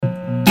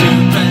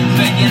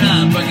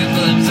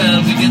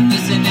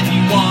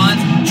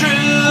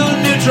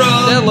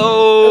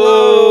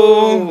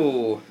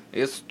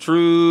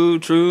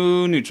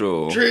True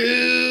neutral.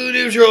 True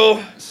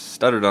neutral.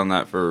 Stuttered on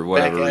that for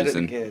whatever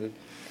reason. Back at it again.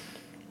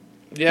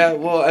 Yeah,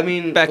 well, I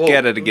mean... Back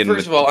at it again.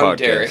 First of all, I'm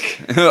Derek.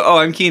 Oh,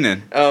 I'm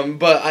Keenan.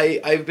 But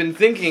I've been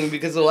thinking,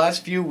 because the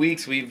last few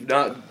weeks we've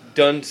not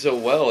done so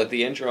well at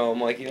the intro, I'm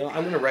like, I'm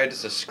going to write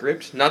us a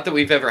script. Not that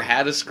we've ever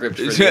had a script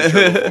for the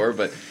intro before,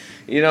 but,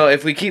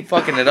 if we keep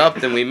fucking it up,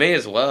 then we may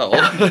as well.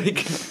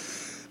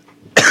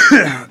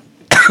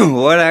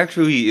 What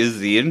actually is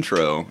the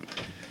intro?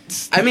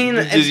 I mean,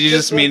 did you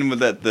just mean with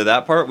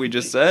that part we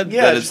just said?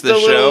 Yeah, that it's the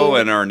show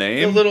and our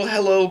name? A little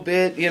hello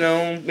bit,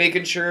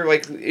 making sure,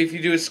 like, if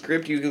you do a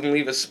script, you can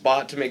leave a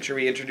spot to make sure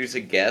we introduce a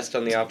guest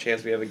on the off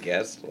chance we have a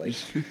guest. Like,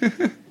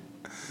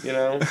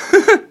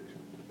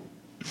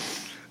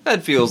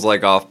 That feels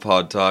like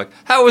off-pod talk.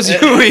 How was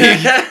your week?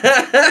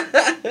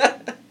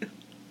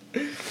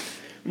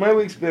 My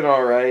week's been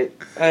alright.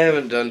 I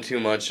haven't done too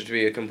much, to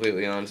be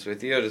completely honest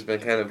with you. I've just been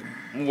kind of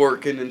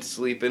working and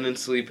sleeping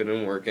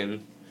and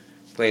working.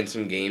 Playing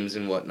some games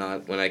and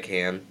whatnot when I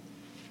can.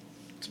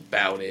 That's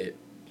about it.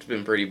 It's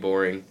been pretty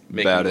boring.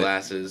 Making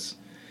glasses.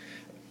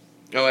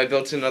 Oh, I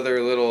built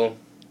another little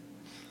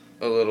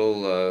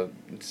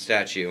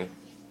statue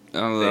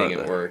thing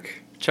at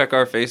work. Check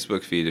our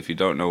Facebook feed if you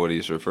don't know what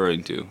he's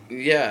referring to.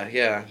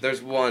 Yeah.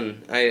 There's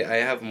one. I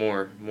have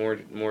more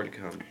to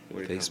come.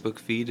 Facebook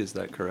feed, is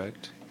that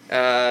correct?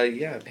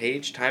 Yeah,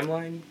 page,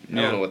 timeline? I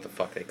don't know what the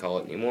fuck they call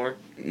it anymore.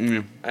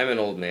 I'm an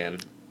old man.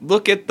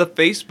 Look at the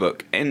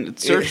Facebook and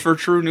search for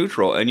True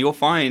Neutral, and you'll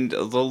find the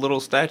little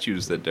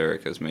statues that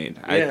Derek has made.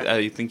 Yeah.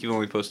 I think you've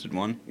only posted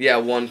one? Yeah,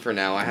 one for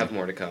now. I have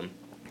more to come.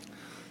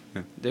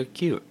 Yeah, they're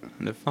cute.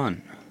 They're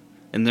fun.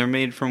 And they're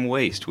made from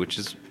waste, which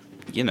is,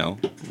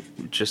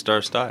 just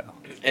our style.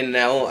 And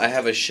now I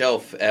have a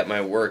shelf at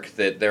my work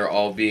that they're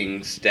all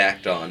being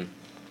stacked on.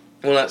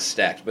 Well, not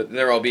stacked, but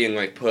they're all being,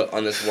 put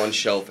on this one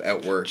shelf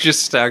at work.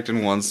 Just stacked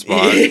in one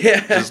spot.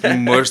 Yeah. Just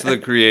mush the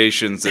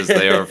creations as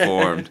they are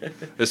formed.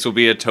 This will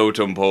be a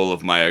totem pole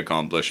of my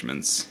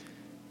accomplishments.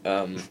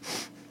 But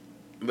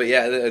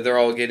yeah, they're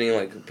all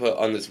getting, put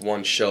on this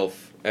one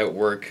shelf at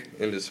work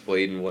and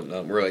displayed and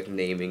whatnot. We're,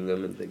 naming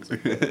them and things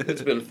like that.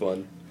 It's been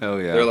fun. Hell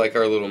yeah. They're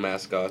our little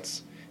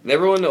mascots. And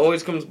everyone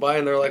always comes by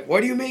and they're like,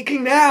 "What are you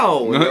making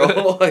now?" And they're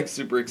all,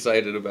 super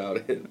excited about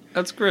it.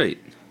 That's great.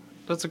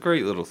 That's a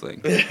great little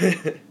thing.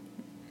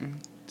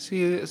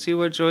 See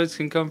what joys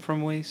can come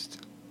from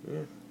waste?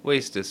 Yeah.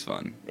 Waste is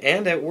fun.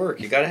 And at work.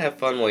 You gotta have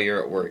fun while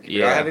you're at work. If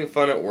you're not having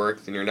fun at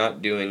work, then you're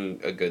not doing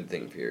a good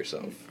thing for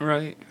yourself.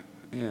 Right.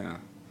 Yeah.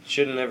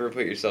 Shouldn't ever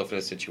put yourself in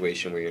a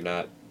situation where you're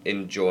not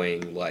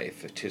enjoying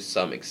life to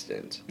some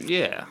extent.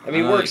 Yeah. I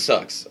mean, work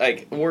sucks.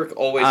 Work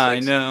always sucks. I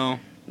know.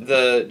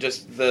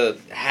 The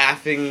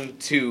having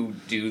to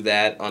do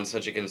that on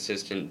such a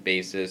consistent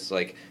basis,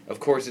 of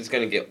course it's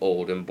going to get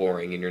old and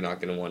boring and you're not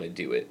going to want to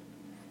do it.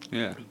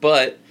 Yeah.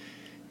 But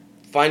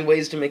find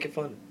ways to make it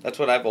fun. That's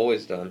what I've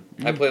always done.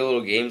 I play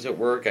little games at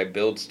work, I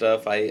build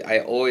stuff. I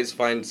always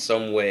find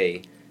some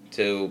way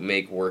to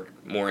make work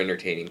more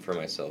entertaining for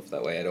myself.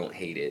 That way I don't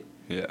hate it.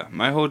 Yeah.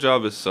 My whole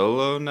job is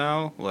solo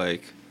now.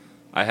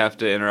 I have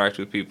to interact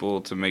with people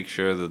to make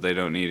sure that they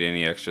don't need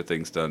any extra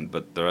things done,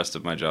 but the rest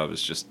of my job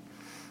is just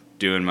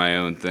doing my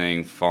own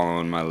thing,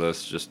 following my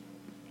list just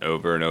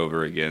over and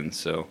over again,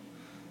 so,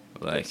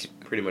 That's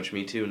pretty much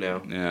me too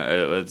now. Yeah,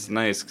 it's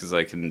nice because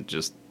I can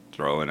just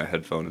throw in a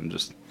headphone and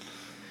just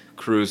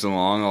cruise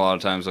along. A lot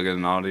of times I'll get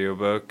an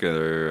audiobook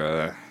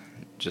or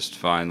just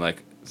find,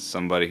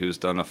 somebody who's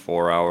done a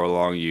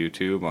 4-hour-long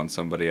YouTube on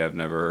somebody I've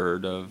never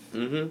heard of.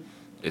 Mm-hmm.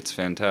 It's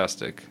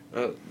fantastic.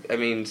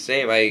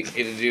 Same.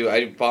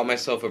 I bought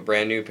myself a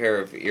brand new pair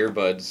of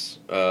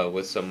earbuds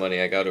with some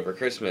money I got over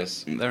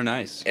Christmas. They're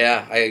nice.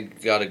 Yeah, I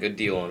got a good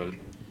deal on them.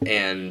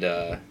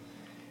 And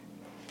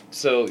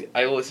so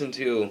I listened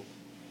to...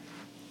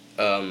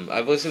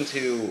 I've listened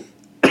to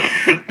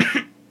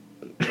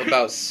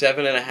about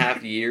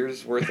 7.5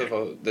 years worth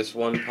of this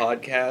one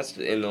podcast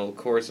in the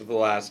course of the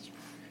last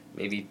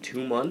maybe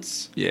 2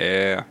 months.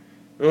 Yeah.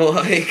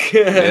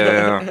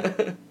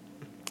 Yeah.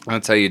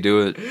 That's how you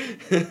do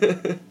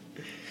it.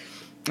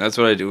 That's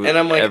what I do and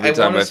I'm every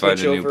time I find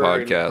a new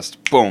podcast.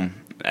 Boom.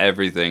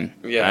 Everything.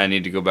 Yeah. I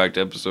need to go back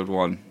to episode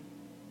 1.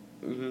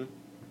 Mm-hmm.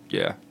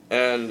 Yeah.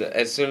 And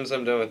as soon as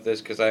I'm done with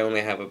this, because I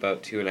only have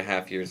about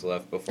 2.5 years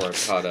left before I'm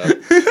caught up.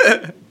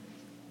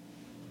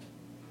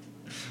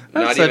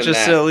 That's such a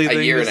silly thing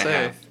to say. A year and a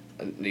half.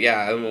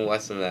 Yeah, I'm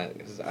less than that.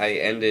 Because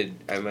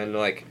I'm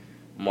in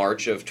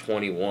March of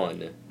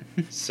 21.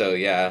 So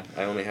yeah,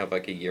 I only have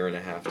a year and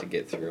a half to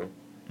get through.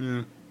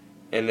 Yeah.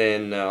 And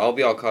then I'll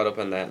be all caught up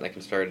on that, and I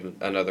can start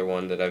another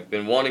one that I've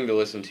been wanting to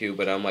listen to,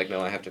 but I'm no,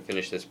 I have to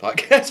finish this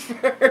podcast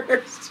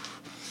first.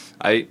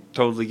 I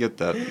totally get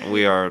that.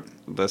 We are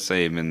the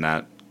same in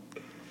that.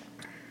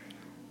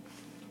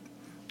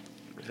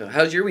 So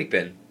how's your week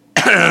been?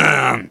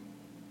 Oh,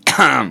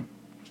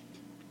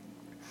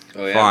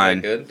 yeah,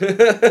 fine. Good.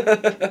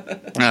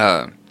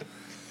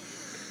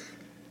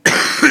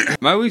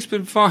 My week's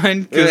been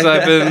fine, because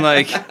I've been,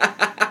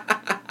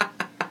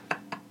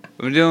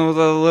 been dealing with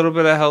a little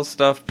bit of health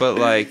stuff, but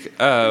like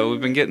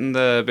we've been getting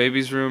the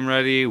baby's room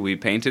ready. We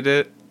painted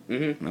it,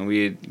 and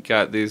we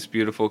got these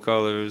beautiful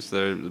colors.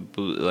 They're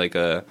blue, like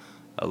a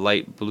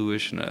light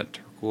bluish and a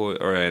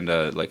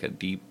turquoise, like a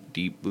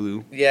deep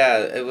blue. Yeah,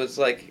 it was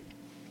like,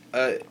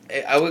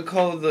 I would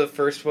call the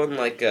first one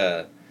like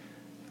a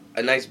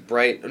nice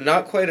bright,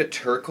 not quite a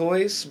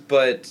turquoise,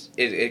 but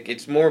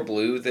it's more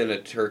blue than a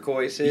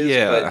turquoise is.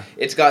 Yeah. But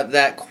it's got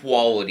that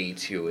quality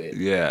to it.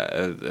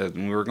 Yeah,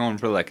 we were going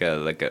for like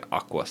an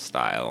aqua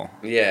style.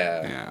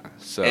 Yeah. Yeah.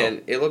 So.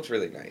 And it looks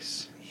really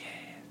nice. Yeah.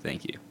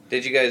 Thank you.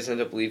 Did you guys end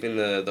up leaving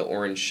the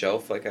orange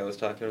shelf like I was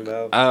talking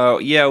about? Oh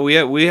yeah,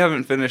 we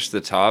haven't finished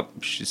the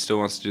top. She still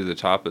wants to do the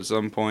top at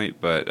some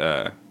point,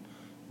 but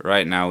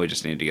right now we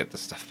just need to get the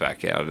stuff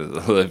back out of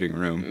the living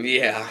room.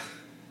 Yeah.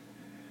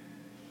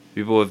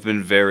 People have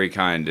been very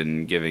kind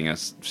in giving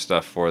us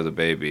stuff for the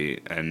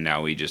baby, and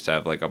now we just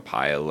have like a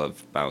pile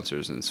of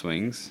bouncers and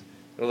swings.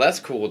 Well, that's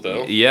cool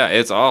though. Yeah,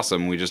 it's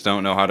awesome. We just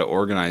don't know how to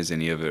organize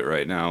any of it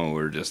right now.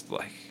 We're just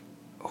like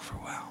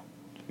overwhelmed.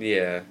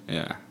 Yeah.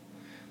 Yeah.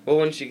 Well,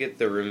 once you get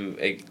the room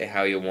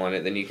how you want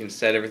it, then you can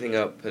set everything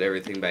up, put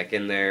everything back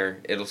in there.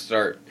 It'll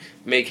start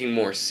making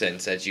more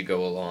sense as you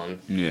go along.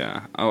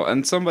 Yeah. Oh,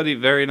 and somebody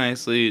very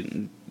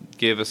nicely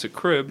gave us a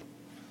crib,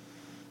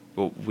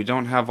 but we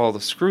don't have all the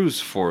screws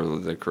for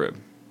the crib.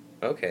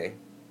 Okay.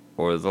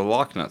 Or the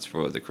lock nuts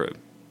for the crib.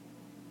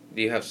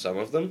 Do you have some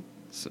of them?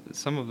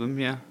 Some of them,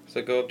 yeah.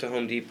 So go up to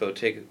Home Depot,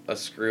 take a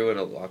screw and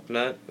a lock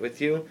nut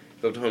with you,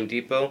 go up to Home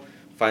Depot,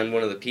 find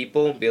one of the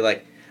people, be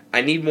like, I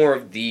need more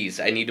of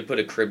these. I need to put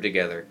a crib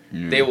together.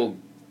 Mm. They will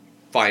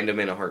find them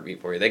in a heartbeat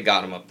for you. They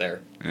got them up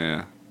there.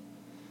 Yeah.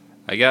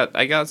 I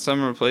got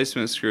some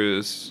replacement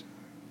screws.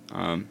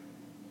 I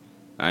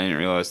didn't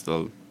realize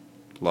the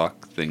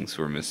lock things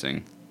were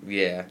missing.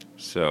 Yeah.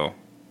 So,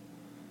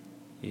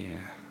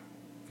 yeah.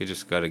 We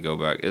just got to go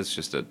back. It's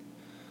just a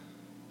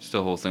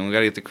whole thing. We got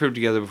to get the crib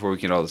together before we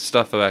get all the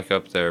stuff back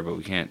up there, but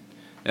we can't.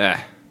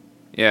 Yeah,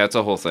 it's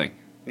a whole thing.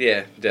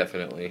 Yeah,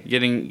 definitely.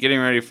 Getting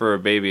ready for a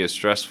baby is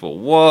stressful.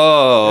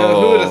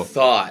 Whoa! Who would have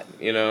thought,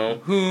 you know?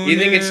 Who You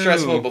think it's knew?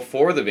 stressful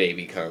before the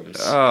baby comes.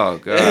 Oh,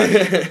 God.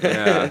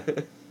 Yeah.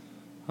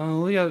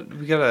 Oh, we got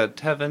a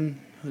Tevin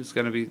who's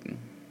going to be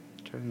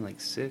turning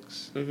like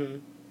 6. Mm-hmm.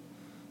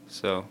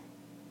 So,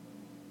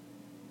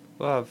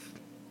 we'll have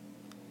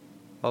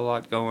a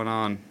lot going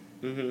on.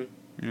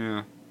 Mm-hmm.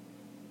 Yeah.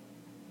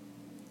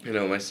 You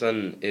know, my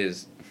son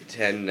is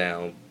 10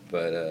 now,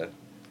 but,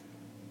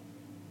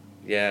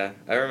 yeah,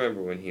 I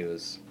remember when he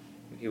was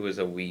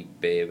a wee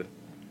babe.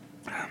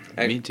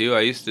 Me too.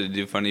 I used to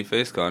do funny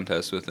face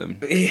contests with him.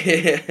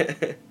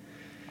 Yeah.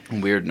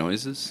 Weird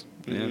noises.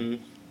 Yeah.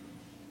 Mm-hmm.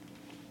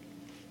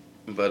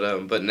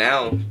 But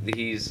now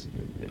he's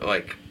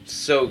like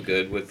so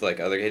good with like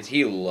other kids.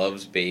 He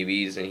loves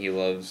babies and he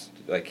loves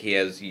like he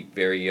has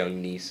very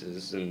young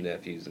nieces and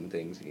nephews and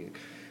things.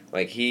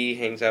 He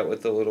hangs out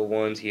with the little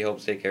ones. He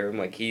helps take care of them.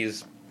 Like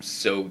he's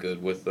so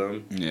good with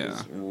them. Yeah.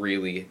 It's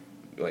really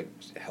like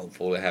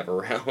helpful to have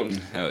around.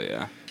 Hell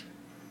yeah.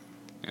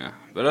 Yeah.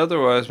 But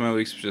otherwise, my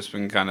week's just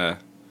been kind of.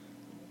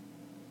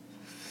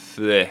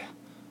 The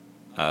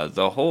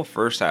whole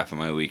first half of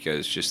my week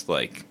is just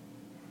like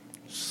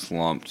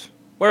slumped.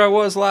 Where I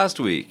was last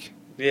week.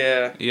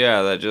 Yeah.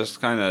 Yeah, that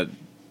just kind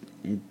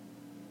of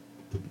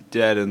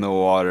dead in the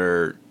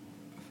water,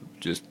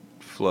 just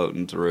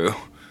floating through.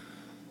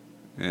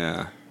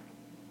 Yeah.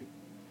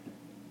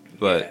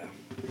 But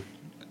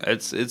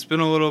it's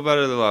been a little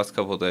better the last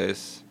couple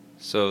days.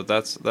 So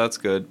that's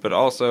good. But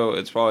also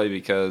it's probably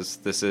because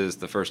this is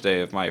the first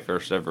day of my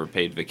first ever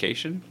paid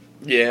vacation.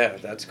 Yeah,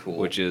 that's cool.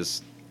 Which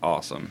is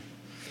awesome.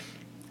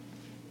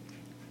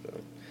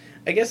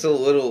 I guess a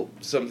little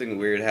something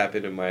weird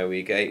happened in my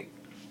week.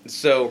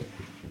 So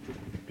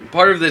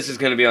part of this is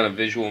going to be on a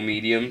visual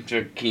medium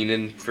to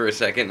Keenan for a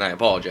second, and I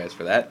apologize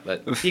for that,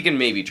 but he can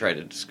maybe try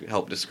to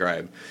help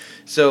describe.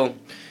 So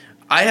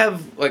I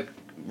have like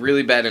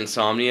really bad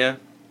insomnia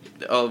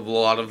a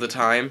lot of the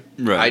time.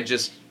 Right. I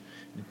just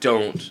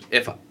don't.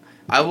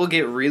 I will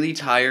get really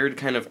tired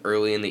kind of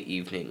early in the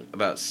evening,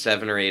 about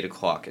 7 or 8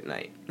 o'clock at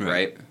night,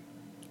 right?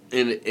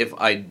 And if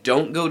I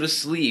don't go to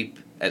sleep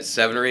at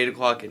 7 or 8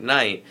 o'clock at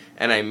night,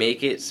 and I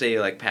make it, say,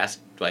 like, past,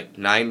 like,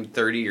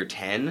 9:30 or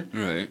 10,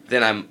 right,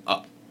 then I'm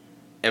up.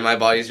 And my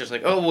body's just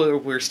like, oh, well,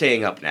 we're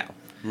staying up now.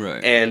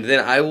 Right. And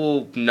then I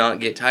will not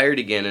get tired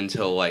again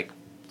until, like,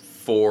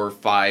 4,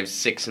 5,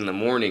 6 in the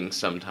morning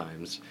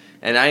sometimes.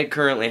 And I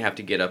currently have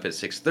to get up at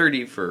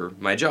 6:30 for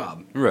my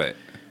job. Right.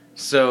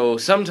 So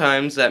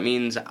sometimes that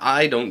means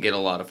I don't get a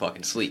lot of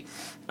fucking sleep.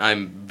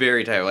 I'm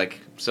very tired. Like,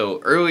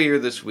 so earlier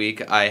this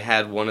week, I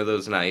had one of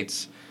those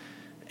nights,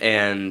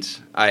 and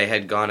I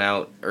had gone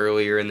out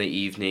earlier in the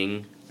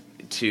evening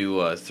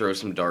to throw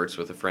some darts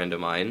with a friend of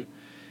mine.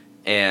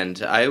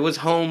 And I was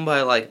home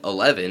by, like,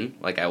 11.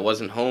 Like, I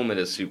wasn't home at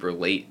a super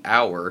late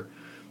hour.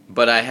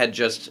 But I had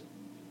just,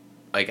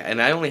 like,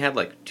 and I only had,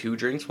 like, 2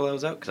 drinks while I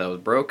was out because I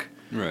was broke.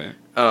 Right.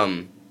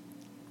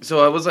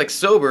 So I was, like,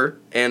 sober,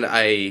 and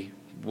I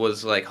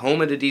was, like,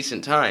 home at a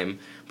decent time.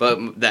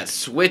 But that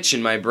switch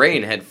in my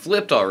brain had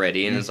flipped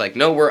already, and it's like,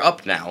 no, we're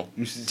up now.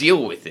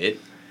 Deal with it.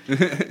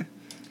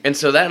 And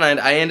so that night,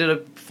 I ended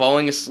up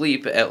falling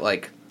asleep at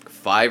like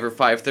 5 or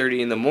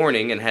 5:30 in the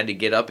morning and had to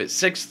get up at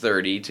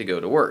 6:30 to go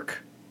to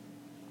work.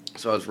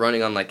 So I was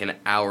running on like an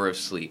hour of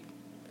sleep.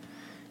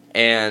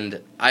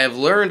 And I have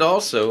learned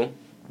also,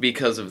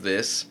 because of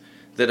this,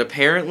 that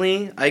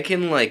apparently I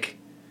can like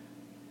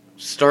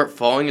start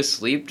falling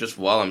asleep just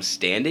while I'm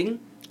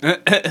standing.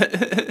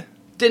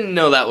 Didn't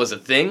know that was a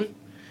thing.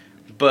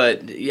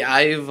 But yeah,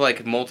 I've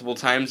like multiple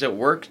times at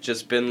work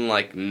just been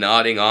like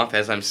nodding off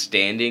as I'm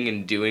standing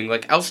and doing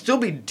like I'll still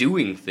be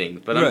doing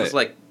things, but I'm just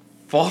like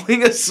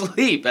falling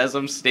asleep as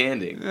I'm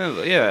standing.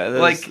 Yeah,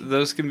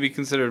 those can be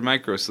considered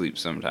micro sleeps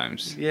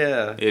sometimes.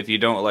 Yeah. If you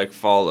don't like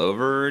fall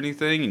over or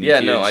anything, and you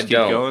keep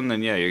going,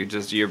 then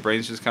your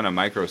brain's just kind of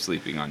micro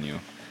sleeping on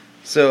you.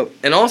 So,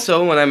 and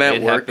also when I'm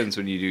at work, it happens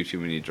when you do too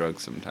many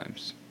drugs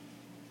sometimes.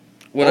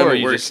 When or I'm at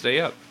you work, just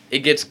stay up. It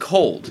gets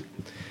cold.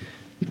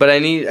 But I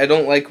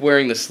don't like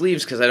wearing the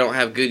sleeves because I don't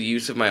have good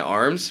use of my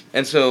arms.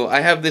 And so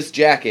I have this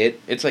jacket.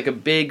 It's like a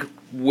big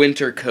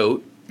winter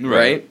coat,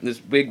 right? This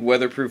big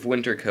weatherproof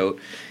winter coat.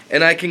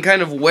 And I can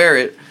kind of wear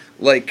it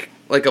like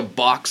a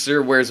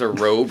boxer wears a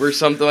robe or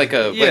something. Like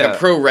a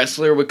pro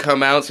wrestler would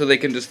come out so they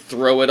can just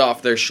throw it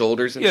off their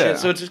shoulders and shit.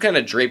 So it's just kind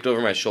of draped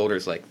over my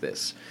shoulders like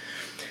this.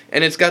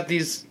 And it's got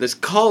this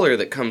collar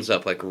that comes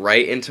up like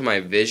right into my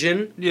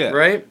vision. Yeah.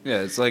 Right?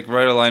 Yeah, it's like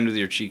right aligned with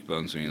your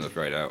cheekbones when you look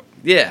right out.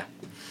 Yeah.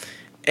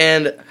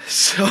 And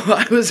so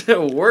I was at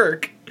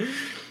work,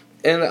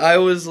 and I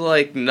was,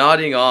 like,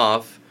 nodding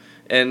off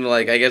and,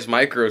 like, I guess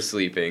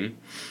micro-sleeping.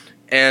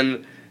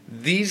 And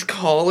these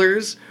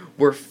collars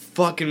were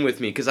fucking with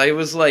me, because I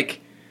was,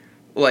 like,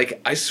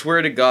 I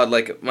swear to God,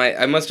 like,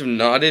 I must have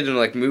nodded and,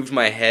 like, moved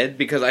my head,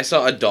 because I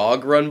saw a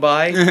dog run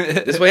by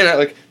this way, and I,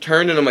 like,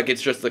 turned, and I'm like,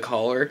 it's just the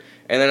collar.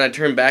 And then I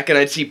turned back, and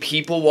I'd see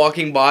people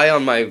walking by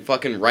on my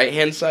fucking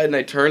right-hand side, and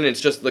I turn, and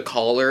it's just the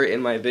collar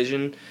in my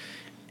vision.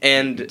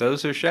 And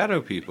those are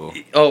shadow people.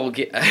 Oh,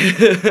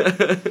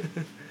 yeah.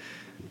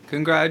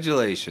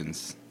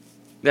 Congratulations.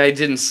 I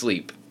didn't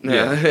sleep.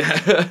 Yeah.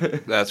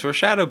 That's where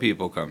shadow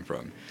people come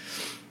from.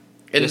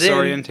 And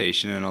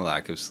disorientation and a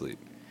lack of sleep.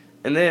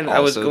 And then also I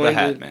was going the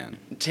Hat to Man.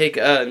 take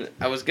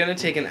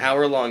an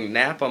hour-long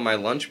nap on my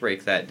lunch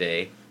break that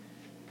day.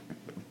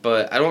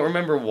 But I don't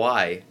remember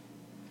why.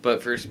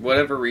 But for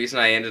whatever reason,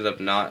 I ended up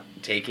not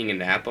taking a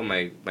nap on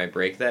my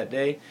break that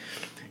day.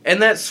 And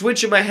that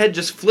switch in my head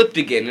just flipped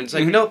again. And it's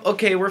like, nope,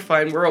 okay, we're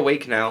fine. We're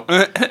awake now.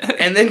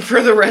 And then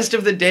for the rest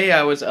of the day,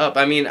 I was up.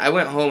 I mean, I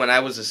went home and I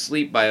was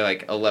asleep by,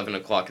 like, 11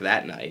 o'clock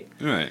that night.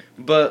 Right.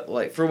 But,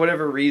 like, for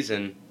whatever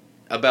reason,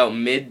 about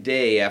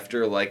midday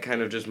after, like,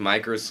 kind of just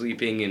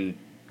micro-sleeping and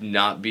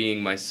not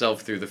being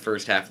myself through the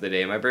first half of the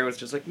day, my brain was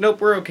just like, nope,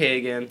 we're okay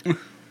again.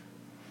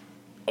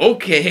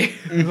 Okay.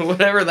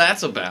 Whatever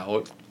that's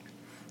about.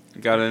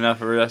 Got enough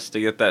rest to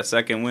get that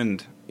second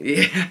wind.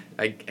 Yeah,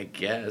 I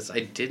guess. I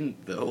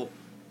didn't, though.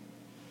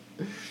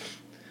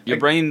 Your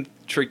brain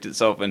tricked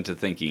itself into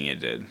thinking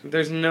it did.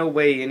 There's no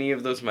way any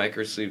of those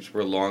microsleeps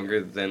were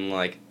longer than,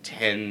 like,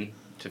 10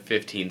 to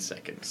 15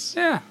 seconds.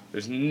 Yeah.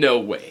 There's no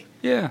way.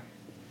 Yeah.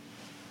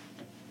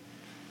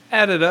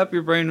 Added up,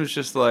 your brain was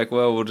just like,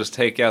 well, we'll just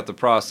take out the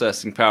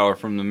processing power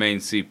from the main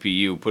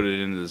CPU, put it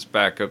into this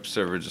backup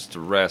server just to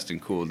rest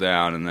and cool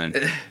down, and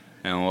then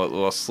and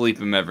we'll sleep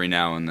him every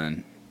now and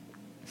then.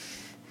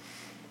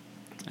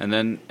 And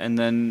then,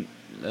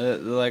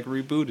 like,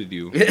 rebooted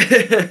you.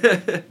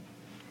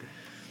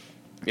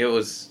 It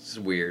was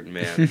weird,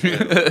 man.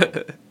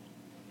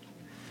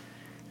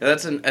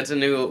 That's a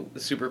new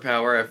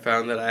superpower I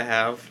found that I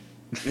have.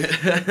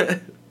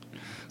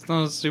 It's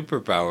not a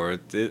superpower.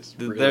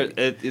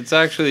 It's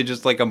actually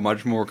just like a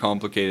much more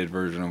complicated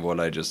version of what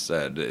I just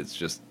said. It's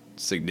just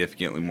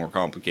significantly more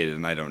complicated,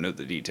 and I don't know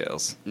the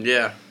details.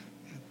 Yeah.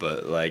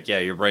 But, like, yeah,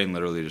 your brain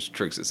literally just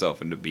tricks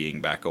itself into being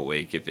back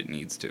awake if it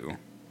needs to.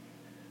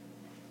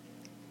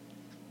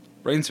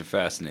 Brains are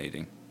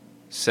fascinating,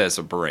 says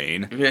a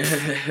brain.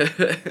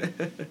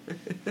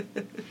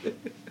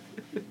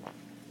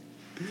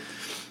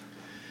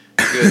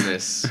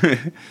 Goodness.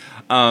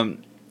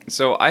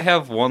 So I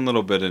have one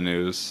little bit of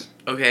news.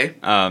 Okay.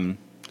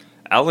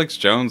 Alex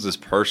Jones is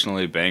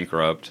personally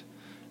bankrupt,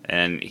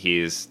 and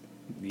he's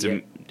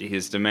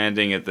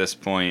demanding at this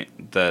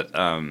point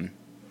that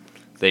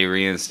they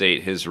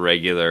reinstate his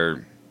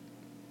regular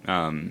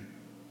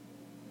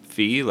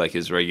fee, like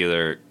his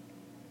regular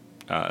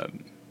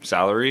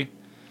salary,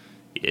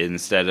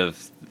 instead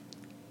of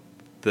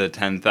the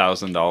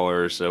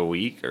 $10,000 a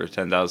week, or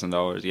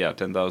 $10,000, yeah,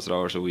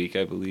 $10,000 a week,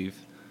 I believe.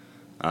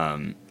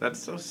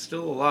 That's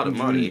still a lot of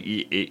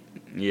money.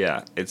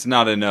 Yeah, it's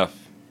not enough.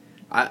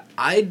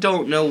 I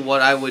don't know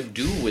what I would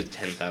do with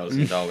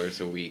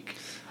 $10,000 a week.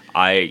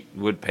 I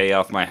would pay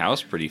off my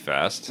house pretty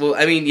fast. Well,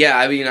 I mean,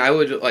 I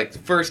would, like,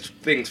 first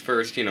things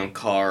first,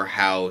 car,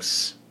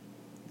 house,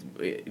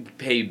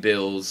 pay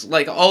bills,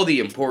 like, all the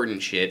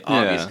important shit,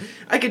 obviously. Yeah.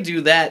 I could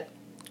do that.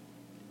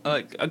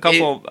 Like, a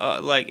couple,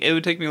 it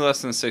would take me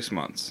less than 6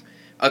 months.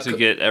 to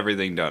get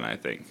everything done, I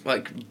think.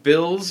 Like,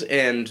 bills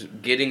and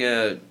getting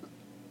a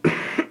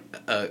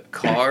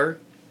car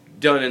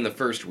done in the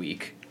first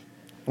week.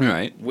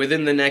 Right.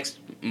 Within the next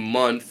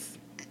month,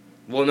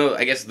 well, no,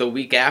 I guess the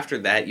week after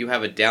that, you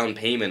have a down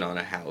payment on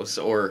a house,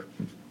 or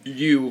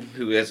you,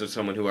 who as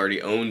someone who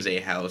already owns a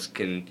house,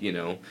 can,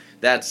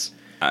 that's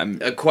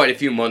quite a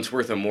few months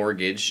worth of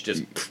mortgage,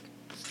 just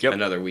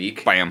another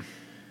week. Bam.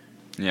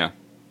 Yeah.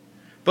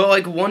 But,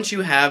 like, once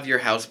you have your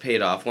house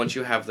paid off, once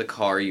you have the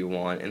car you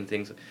want and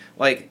things,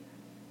 like...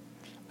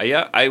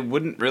 Yeah, I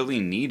wouldn't really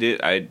need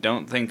it. I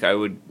don't think I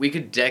would... We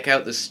could deck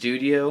out the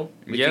studio.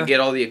 We could get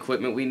all the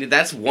equipment we need.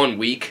 That's 1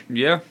 week.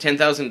 Yeah.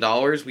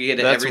 $10,000. We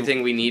get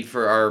everything we need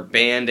for our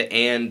band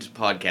and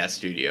podcast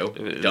studio.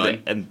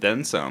 Done. And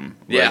then some.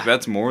 Yeah. Like,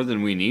 that's more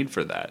than we need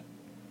for that.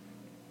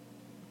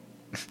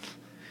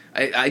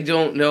 I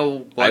don't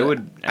know what...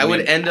 I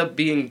would end up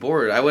being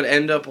bored. I would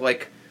end up,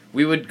 like...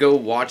 We would go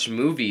watch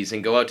movies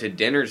and go out to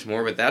dinners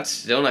more, but that's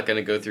still not going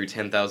to go through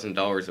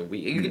 $10,000 a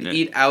week. You could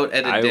eat out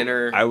at a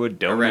dinner I would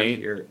donate around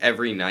here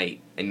every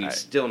night, and you'd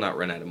still not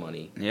run out of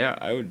money. Yeah,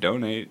 I would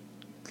donate.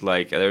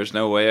 Like, there's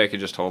no way I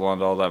could just hold on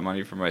to all that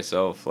money for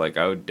myself. Like,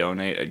 I would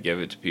donate. I'd give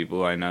it to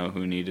people I know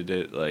who needed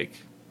it. Like,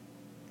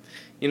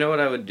 you know what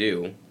I would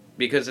do?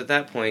 Because at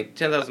that point,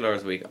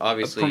 $10,000 a week,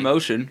 obviously...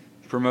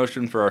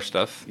 Promotion for our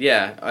stuff.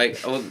 Yeah,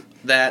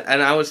 that,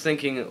 and I was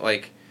thinking,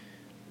 like...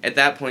 At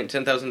that point,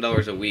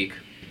 $10,000 a week,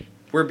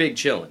 we're big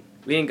chillin'.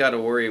 We ain't got to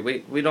worry.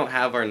 We don't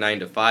have our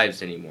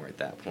 9-to-5s anymore at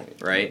that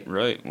point, right?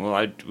 Right.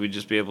 Well, we'd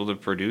just be able to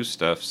produce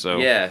stuff, so...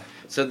 Yeah.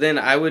 So then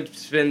I would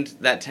spend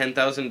that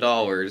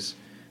 $10,000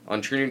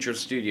 on True Neutral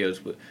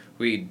Studios.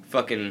 We'd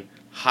fucking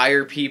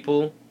hire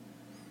people,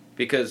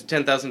 because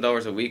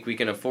 $10,000 a week, we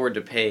can afford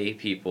to pay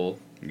people.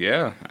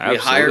 Yeah, absolutely. We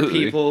hire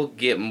people,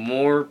 get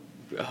more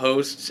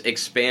hosts,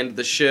 expand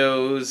the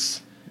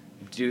shows,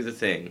 do the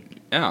thing.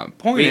 Yeah,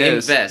 we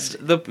invest,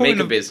 make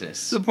a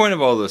business. The point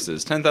of all this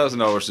is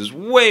 $10,000 is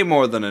way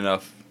more than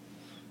enough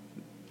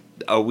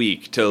a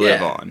week to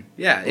live on.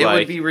 Yeah, it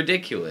would be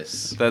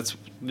ridiculous. That's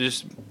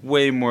just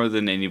way more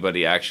than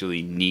anybody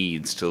actually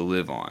needs to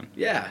live on.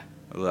 Yeah.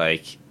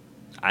 Like,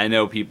 I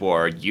know people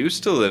are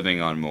used to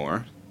living on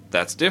more.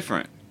 That's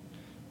different.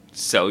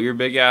 Sell your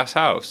big-ass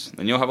house.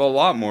 Then you'll have a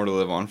lot more to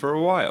live on for a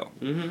while.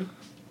 Mm-hmm.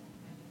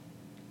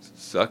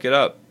 Suck it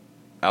up.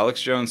 Alex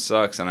Jones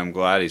sucks, and I'm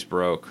glad he's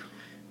broke.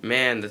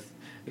 Man,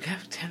 you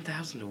have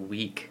 $10,000 a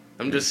week.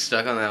 I'm just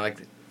stuck on that. Like,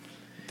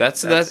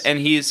 that's and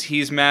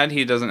he's mad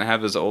he doesn't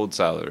have his old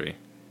salary.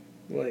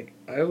 Like,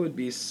 I would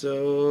be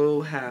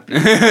so happy.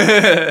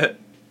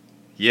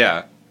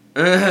 Yeah.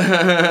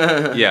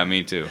 Yeah,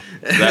 me too.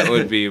 That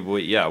would be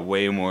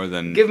way more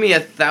than. Give me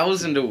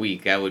 $1,000 a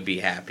week, I would be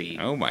happy.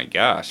 Oh my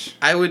gosh.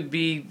 I would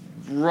be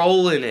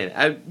rolling it.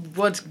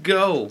 Let's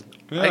go.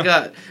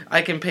 Yeah.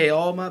 I can pay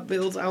all my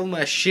bills. All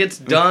my shit's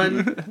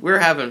done. We're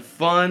having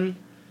fun.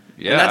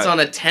 Yeah, and that's on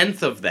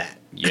 1/10 of that.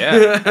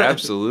 Yeah,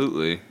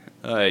 absolutely.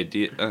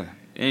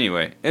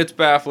 Anyway, it's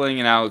baffling,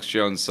 and Alex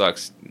Jones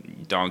sucks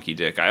donkey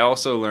dick. I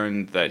also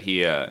learned that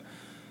he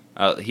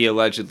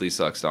allegedly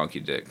sucks donkey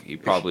dick. He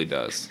probably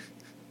does.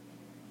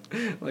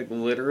 Like,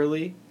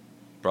 literally?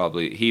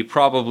 Probably. He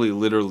probably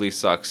literally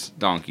sucks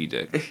donkey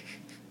dick.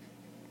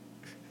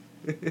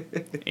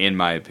 In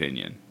my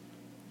opinion.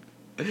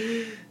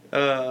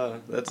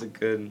 That's a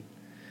good...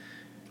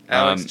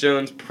 Alex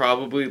Jones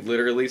probably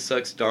literally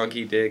sucks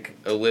donkey dick,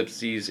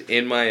 ellipses,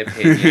 in my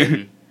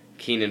opinion,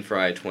 Keenan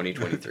Fry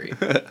 2023.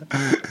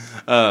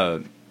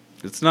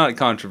 It's not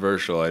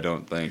controversial, I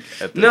don't think.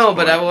 At this no, point.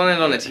 But I want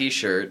it on a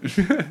t-shirt.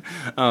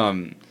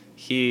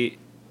 He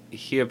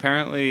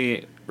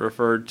apparently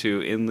referred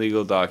to in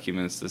legal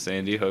documents the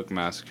Sandy Hook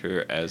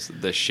Massacre as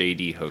the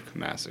Shady Hook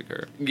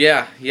Massacre.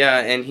 Yeah,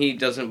 and he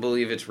doesn't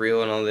believe it's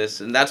real and all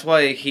this, and that's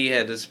why he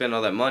had to spend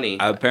all that money.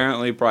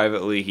 Apparently,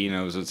 privately, he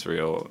knows it's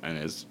real and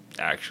is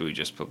actually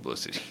just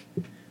publicity.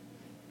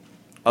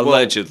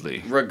 Allegedly.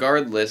 Well,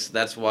 regardless,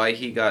 that's why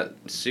he got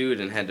sued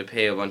and had to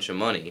pay a bunch of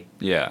money.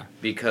 Yeah.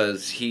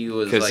 Because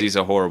he's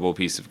a horrible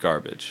piece of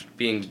garbage.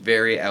 Being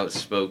very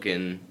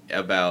outspoken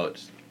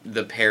about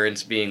the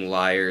parents being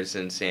liars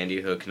and Sandy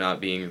Hook not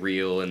being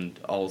real and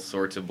all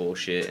sorts of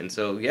bullshit. And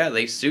so, yeah,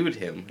 they sued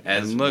him,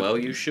 as well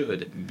you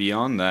should.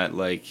 Beyond that,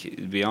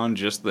 beyond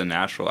just the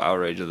natural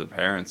outrage of the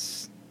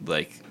parents,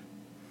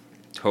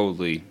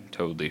 totally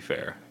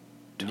fair.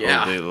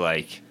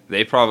 Totally,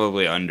 they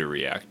probably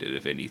underreacted,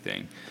 if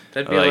anything.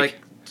 That'd be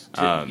like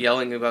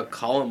yelling about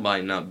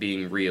Columbine not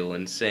being real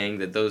and saying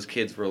that those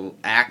kids were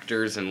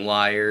actors and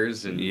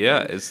liars and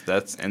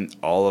and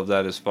all of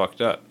that is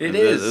fucked up. It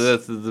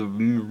is. The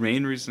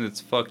main reason it's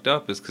fucked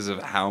up is because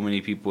of how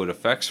many people it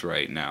affects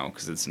right now.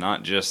 Because it's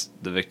not just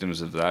the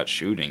victims of that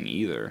shooting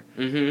either.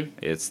 Mm-hmm.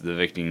 It's the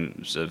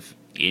victims of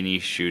any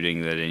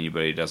shooting that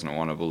anybody doesn't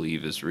want to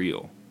believe is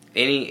real.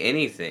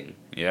 Anything.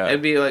 Yeah.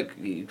 It'd be like...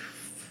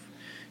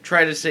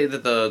 Try to say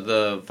that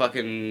the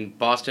fucking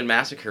Boston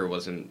Massacre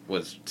was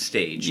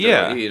staged.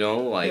 Yeah.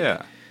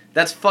 Or,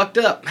 that's fucked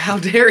up. How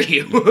dare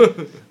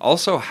you?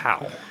 Also,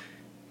 how?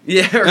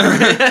 Yeah.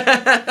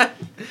 Right.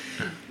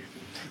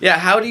 Yeah,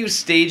 how do you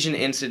stage an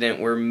incident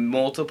where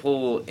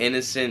multiple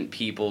innocent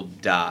people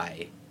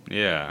die?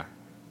 Yeah.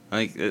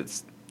 Like,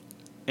 it's...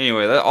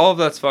 Anyway, all of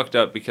that's fucked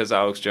up because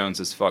Alex Jones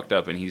is fucked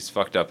up, and he's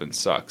fucked up and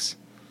sucks.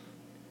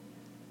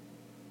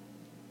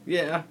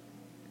 Yeah.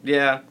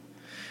 Yeah.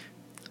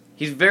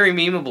 He's very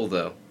memeable,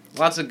 though.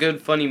 Lots of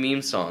good, funny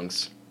meme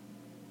songs.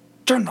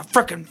 Turn the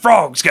frickin'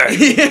 frogs, guy!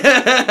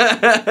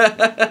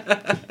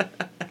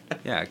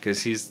 Yeah,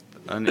 because he's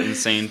an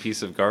insane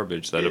piece of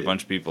garbage that a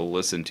bunch of people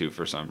listen to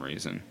for some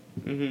reason.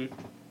 Mm-hmm.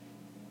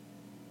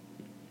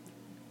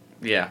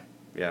 Yeah.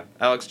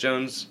 Alex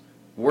Jones,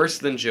 worse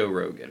than Joe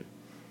Rogan.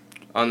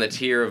 On the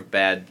tier of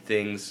bad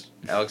things,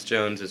 Alex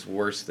Jones is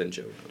worse than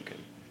Joe Rogan.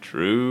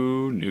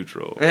 True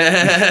neutral.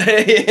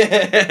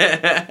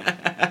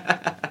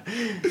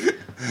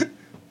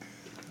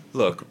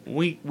 Look,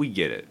 we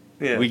get it.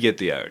 Yeah. We get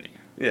the irony.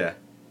 Yeah.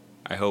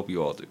 I hope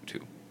you all do,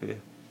 too. Yeah.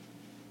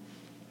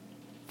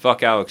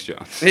 Fuck Alex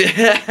Jones.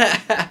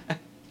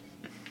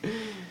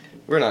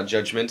 We're not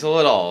judgmental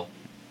at all.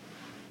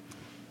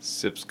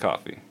 Sips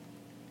coffee.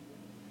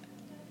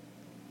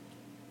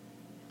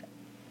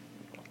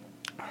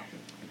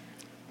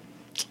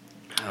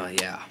 Oh,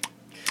 yeah.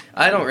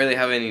 I don't really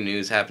have any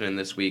news happening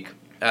this week.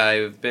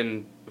 I've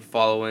been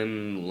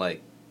following,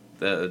 like,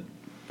 the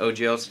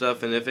OGL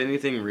stuff, and if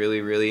anything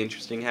really, really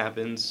interesting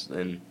happens,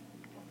 then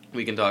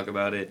we can talk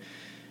about it.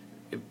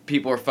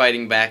 People are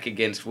fighting back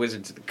against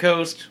Wizards of the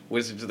Coast.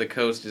 Wizards of the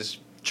Coast is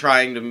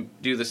trying to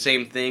do the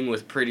same thing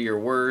with prettier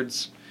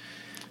words.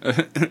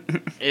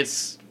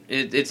 It's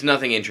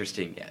nothing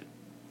interesting yet,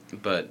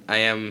 but I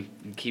am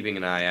keeping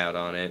an eye out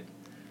on it.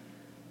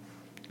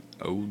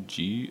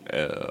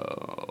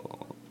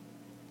 OGL.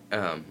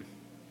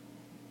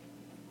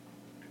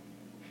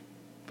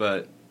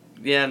 But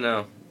yeah,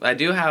 no. I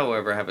do,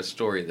 however, have a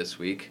story this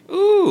week.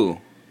 Ooh.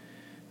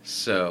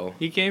 So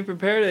You came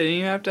prepared, I didn't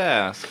even have to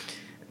ask.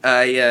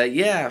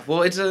 Yeah.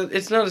 Well, it's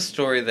not a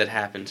story that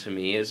happened to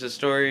me. It's a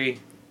story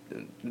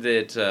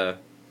that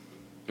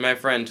my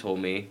friend told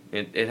me.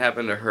 It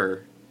happened to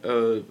her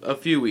a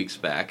few weeks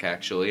back,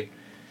 actually.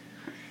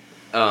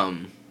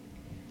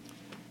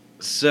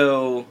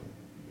 So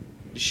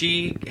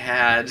she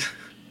had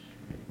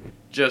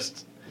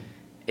just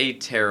a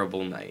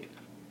terrible night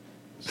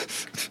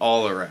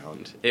all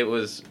around. It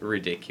was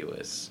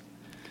ridiculous.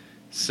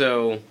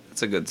 So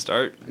That's a good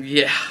start.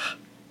 yeah.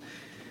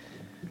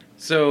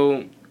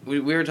 So we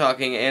were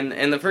talking,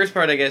 and the first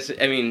part, I guess,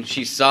 I mean,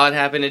 she saw it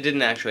happen. It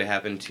didn't actually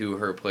happen to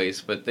her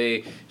place, but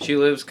she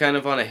lives kind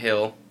of on a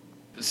hill.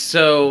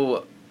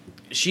 So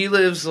she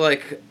lives,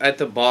 like, at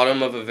the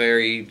bottom of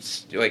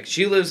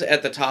she lives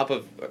at the top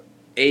of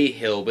a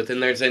hill, but then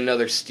there's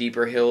another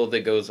steeper hill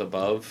that goes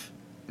above.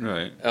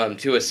 Right.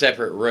 To a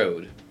separate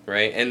road,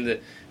 right?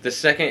 And the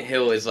second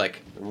hill is,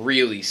 like,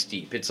 really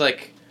steep. It's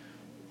like,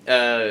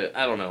 I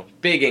don't know,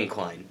 big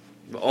incline.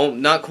 Oh,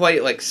 not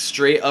quite, like,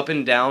 straight up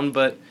and down,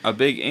 but... A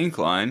big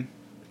incline.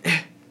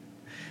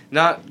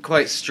 Not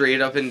quite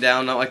straight up and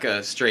down, not like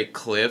a straight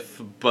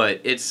cliff, but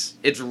it's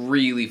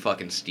really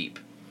fucking steep.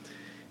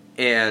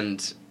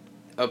 And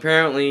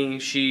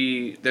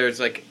apparently there's,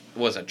 like,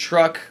 was a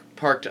truck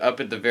parked up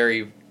at the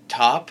very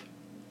top,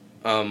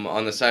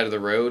 on the side of the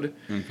road.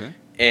 Okay.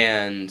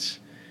 And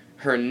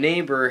her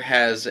neighbor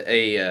has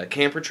a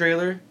camper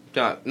trailer,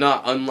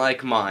 not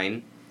unlike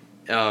mine,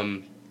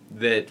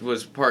 that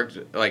was parked,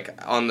 like,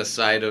 on the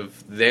side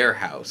of their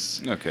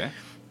house. Okay.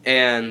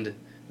 And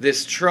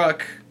this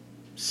truck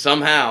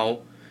somehow,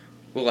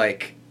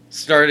 like,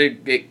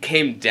 it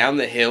came down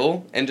the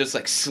hill and just,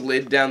 like,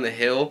 slid down the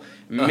hill,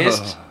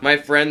 missed my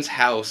friend's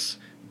house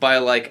by,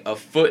 like,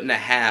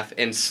 1.5 feet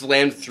and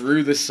slammed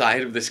through the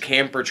side of this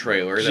camper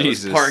trailer that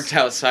was parked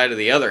outside of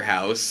the other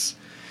house.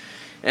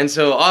 And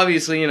so,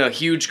 obviously,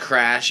 huge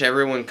crash.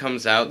 Everyone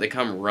comes out. They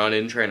come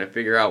running, trying to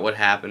figure out what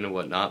happened and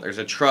whatnot. There's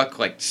a truck,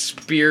 like,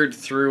 speared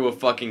through a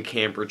fucking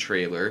camper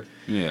trailer.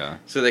 Yeah.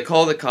 So they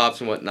call the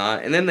cops and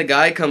whatnot. And then the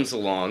guy comes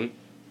along,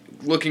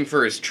 looking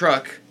for his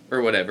truck,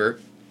 or whatever.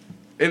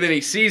 And then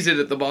he sees it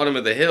at the bottom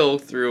of the hill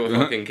through a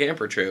fucking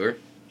camper trailer.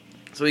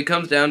 So he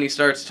comes down, he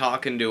starts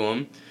talking to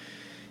him.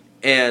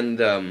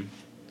 And,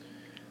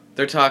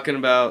 they're talking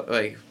about,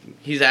 like,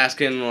 he's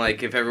asking,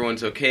 like, if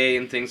everyone's okay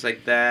and things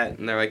like that.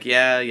 And they're like,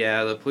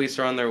 yeah, the police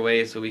are on their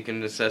way so we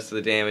can assess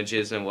the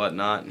damages and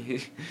whatnot.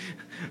 And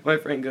my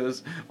friend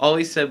goes, all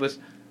he said was,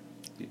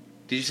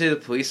 did you say the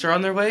police are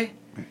on their way?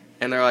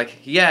 And they're like,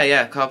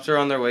 yeah, cops are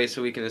on their way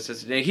so we can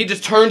assess the damages. He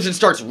just turns and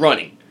starts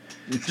running.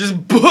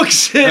 Just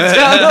books it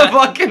down the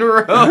fucking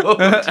road.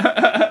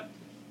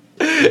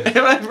 And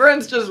my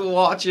friend's just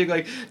watching,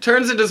 like,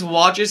 turns and just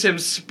watches him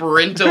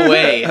sprint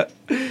away.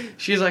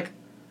 She's like,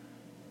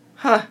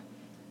 huh,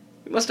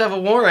 you must have a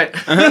warrant.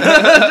 Just,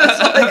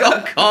 like,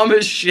 all calm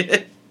as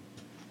shit.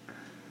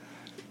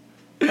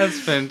 That's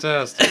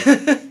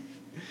fantastic.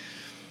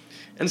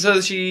 And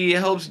so she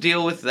helps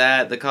deal with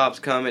that. The cops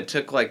come. It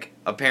took, like,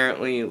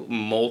 apparently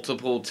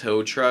multiple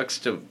tow trucks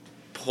to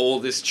pull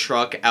this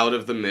truck out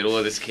of the middle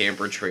of this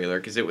camper trailer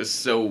because it was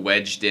so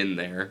wedged in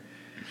there.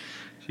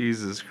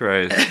 Jesus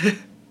Christ.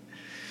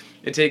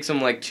 It takes them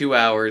like 2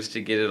 hours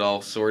to get it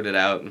all sorted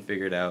out and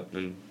figured out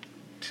and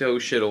tow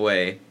shit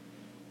away.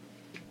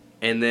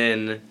 And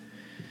then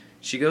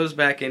she goes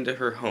back into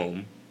her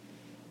home.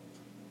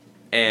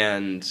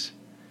 And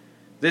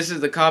this is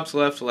the cops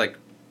left like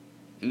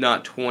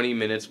not 20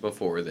 minutes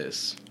before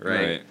this,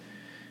 right?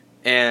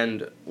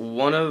 And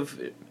one of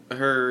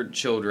her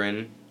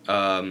children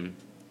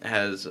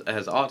has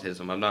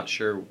autism. I'm not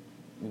sure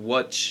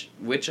which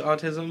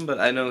autism, but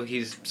I know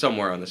he's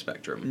somewhere on the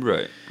spectrum.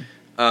 Right.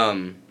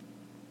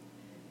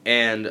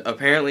 And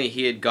apparently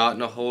he had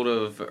gotten a hold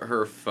of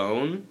her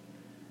phone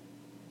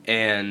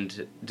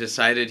and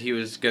decided he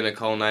was going to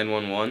call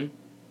 911.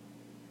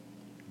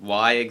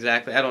 Why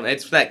exactly? I don't know.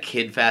 It's that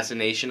kid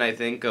fascination, I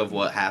think, of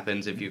what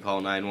happens if you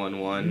call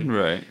 911.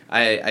 Right.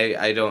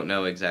 I don't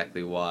know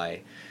exactly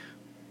why.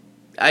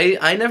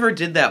 I never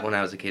did that when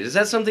I was a kid. Is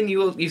that something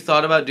you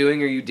thought about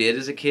doing or you did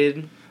as a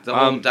kid? The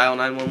whole dial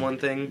 911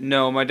 thing?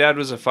 No, my dad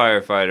was a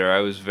firefighter. I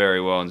was very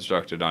well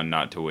instructed on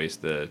not to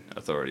waste the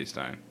authorities'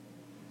 time.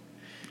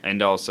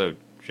 And also,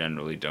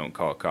 generally, don't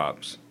call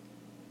cops.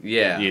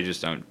 Yeah. You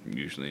just don't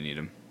usually need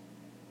them.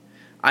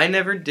 I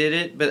never did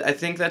it, but I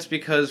think that's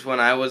because when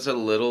I was a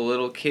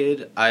little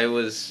kid, I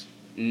was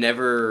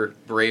never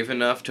brave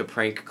enough to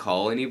prank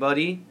call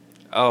anybody.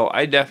 Oh,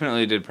 I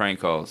definitely did prank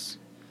calls.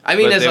 I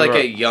mean, as like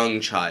a young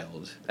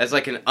child. As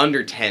like an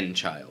under 10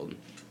 child.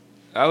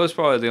 That was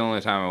probably the only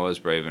time I was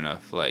brave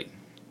enough. Like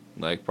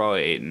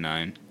probably 8 and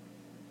 9.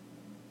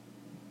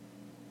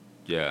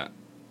 Yeah.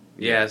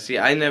 Yeah, see,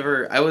 I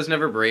was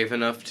never brave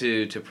enough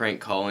to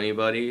prank call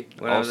anybody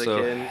when I was a kid.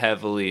 Also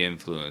heavily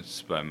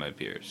influenced by my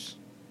peers.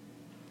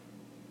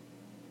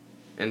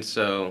 And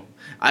so,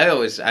 I've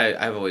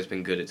always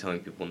been good at telling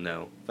people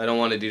no. If I don't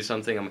want to do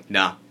something, I'm like,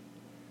 nah.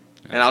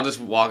 And I'll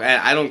just walk.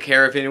 I don't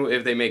care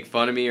if they make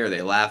fun of me or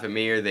they laugh at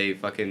me or they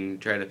fucking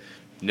try to.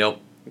 Nope.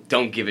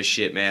 Don't give a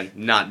shit, man.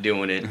 Not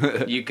doing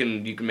it. You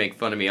can make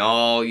fun of me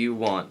all you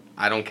want.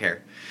 I don't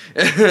care.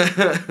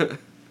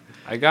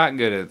 I got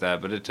good at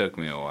that, but it took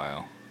me a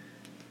while.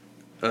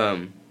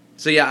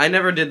 So yeah, I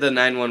never did the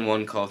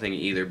 911 call thing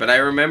either, but I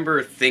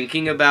remember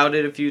thinking about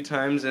it a few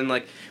times and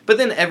like, but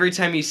then every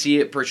time you see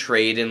it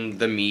portrayed in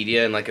the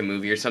media in like a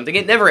movie or something,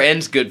 it never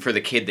ends good for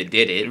the kid that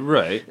did it.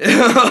 Right.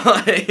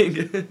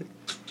 Like,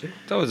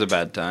 that was a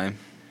bad time.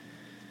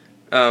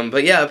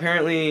 But yeah,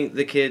 apparently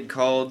the kid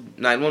called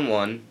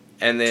 911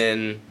 and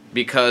then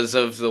because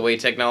of the way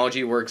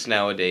technology works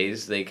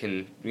nowadays, they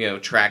can,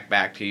 track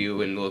back to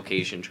you and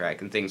location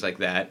track and things like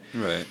that.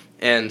 Right.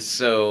 And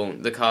so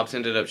the cops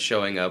ended up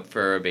showing up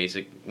for a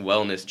basic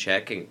wellness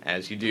check,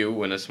 as you do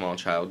when a small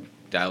child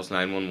dials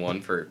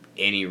 911 for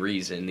any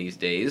reason these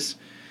days.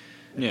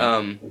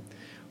 Yeah.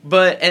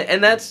 But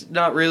that's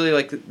not really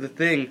like the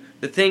thing.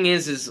 The thing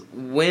is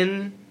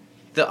when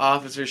the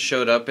officers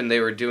showed up and they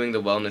were doing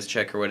the wellness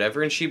check or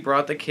whatever, and she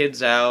brought the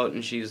kids out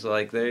and she's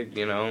like,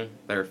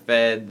 they're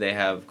fed, they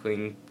have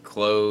clean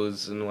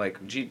clothes, and like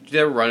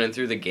they're running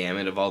through the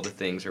gamut of all the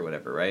things or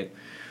whatever, right?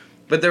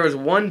 But there was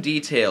one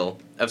detail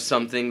of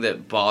something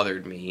that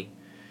bothered me.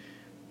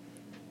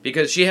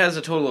 Because she has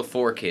a total of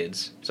 4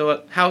 kids. So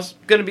a house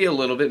going to be a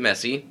little bit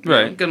messy.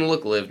 Right. Going to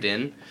look lived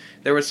in.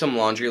 There was some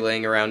laundry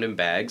laying around in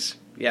bags.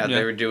 Yeah,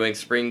 they were doing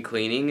spring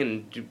cleaning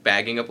and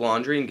bagging up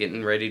laundry and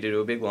getting ready to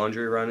do a big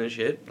laundry run and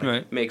shit.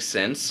 Right. Makes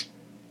sense.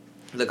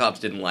 The cops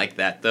didn't like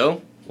that,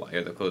 though. Why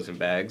are the clothes in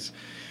bags?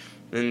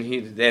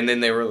 And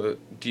then they were,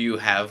 do you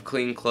have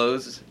clean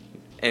clothes?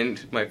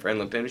 And my friend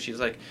looked at him and she's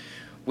like,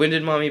 when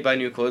did Mommy buy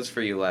new clothes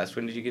for you last?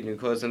 When did you get new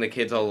clothes? And the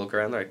kids all look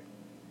around, they're like,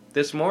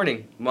 this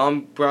morning.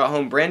 Mom brought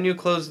home brand new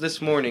clothes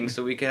this morning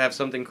so we could have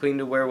something clean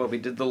to wear while we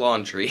did the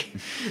laundry.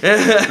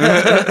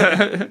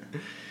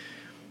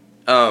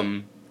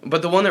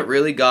 But the one that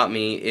really got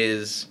me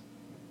is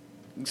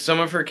some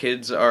of her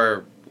kids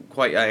are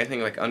quite, I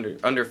think, like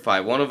under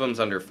 5. One of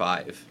them's under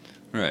 5.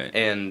 Right.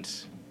 And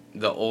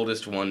the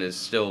oldest one is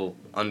still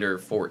under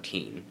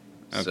 14.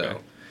 Okay.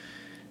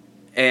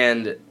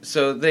 And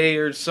so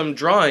there's some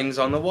drawings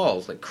on the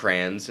walls, like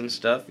crayons and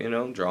stuff,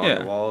 draw on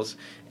the walls.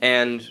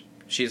 And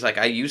she's like,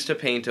 I used to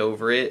paint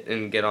over it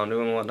and get onto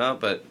it and whatnot,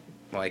 but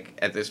like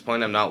at this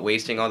point I'm not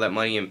wasting all that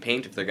money in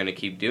paint if they're going to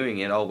keep doing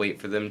it. I'll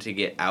wait for them to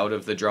get out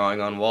of the drawing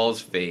on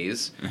walls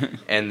phase,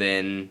 and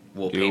then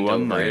we'll paint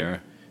over it.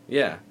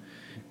 Yeah.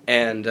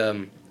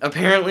 And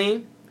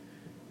apparently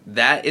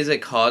that is a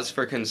cause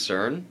for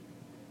concern.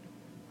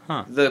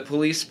 Huh. The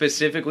police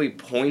specifically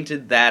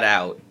pointed that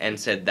out and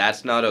said,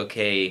 that's not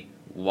okay.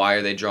 Why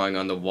are they drawing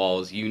on the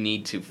walls? You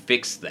need to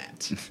fix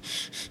that.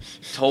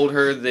 Told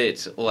her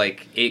that,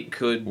 like, it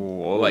could,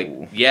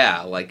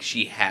 like,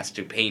 she has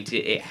to paint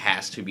it. It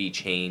has to be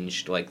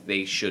changed. Like,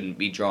 they shouldn't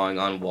be drawing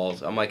on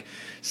walls. I'm like,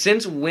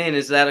 since when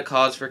is that a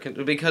cause for...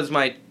 Because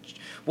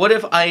what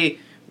if I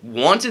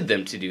wanted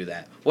them to do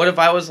that? What if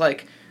I was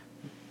like...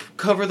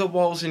 Cover the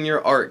walls in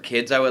your art,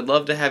 kids. I would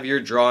love to have your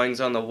drawings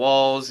on the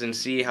walls and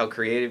see how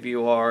creative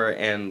you are.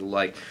 And,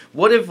 like,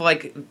 what if,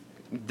 like,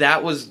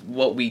 that was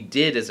what we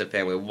did as a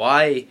family?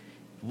 Why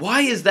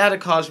is that a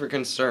cause for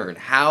concern?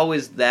 How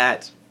is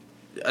that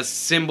a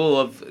symbol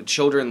of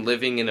children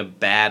living in a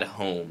bad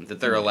home that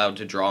they're allowed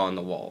to draw on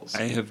the walls.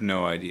 I have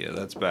no idea.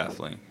 That's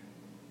baffling.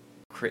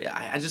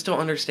 I just don't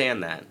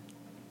understand that.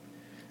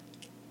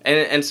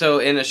 And so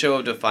in a show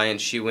of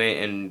defiance, she went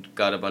and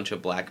got a bunch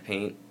of black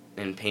paint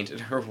and painted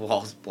her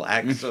walls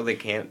black so they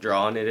can't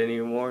draw on it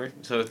anymore.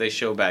 So if they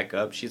show back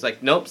up, she's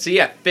like, nope,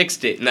 see, I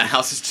fixed it, and the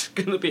house is just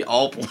going to be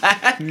all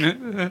black.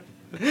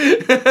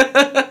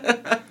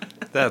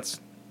 That's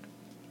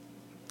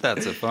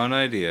a fun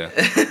idea.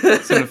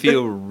 It's going to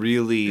feel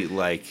really,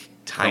 like,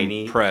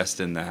 tiny, compressed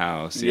in the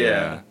house.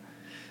 Yeah.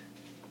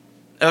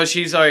 Oh,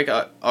 she's like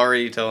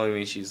already telling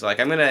me, she's like,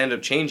 I'm going to end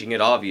up changing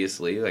it,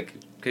 obviously, like,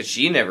 because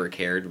she never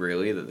cared,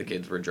 really, that the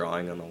kids were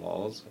drawing on the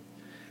walls.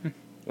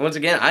 Once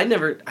again,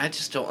 I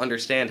just don't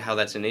understand how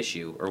that's an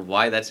issue, or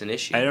why that's an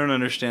issue. I don't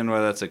understand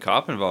why that's a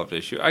cop-involved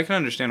issue. I can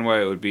understand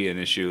why it would be an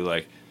issue,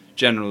 like,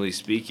 generally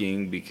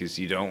speaking, because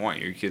you don't want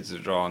your kids to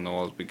draw on the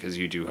walls, because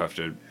you do have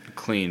to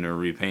clean or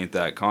repaint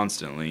that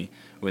constantly.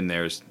 When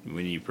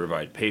you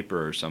provide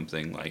paper or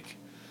something, like,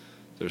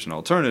 there's an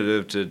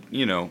alternative to,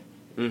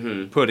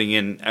 putting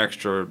in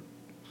extra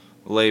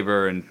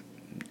labor and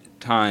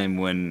time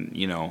when,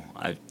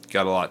 I've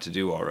got a lot to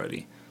do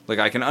already. Like,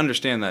 I can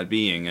understand that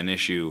being an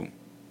issue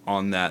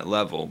on that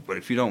level, but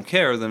if you don't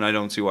care, then I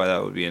don't see why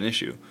that would be an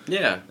issue.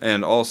 Yeah.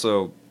 And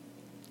also,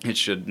 it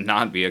should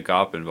not be a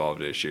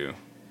cop-involved issue.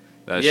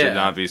 That should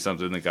not be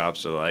something the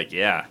cops are like,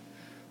 we're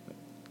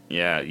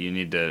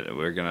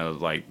gonna,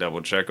 like,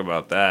 double-check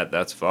about that.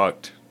 That's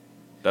fucked.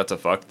 That's a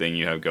fuck thing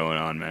you have going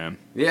on, man.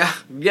 Yeah,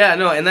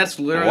 no, and that's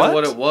literally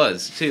what it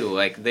was, too.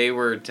 Like, they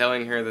were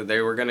telling her that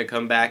they were gonna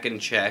come back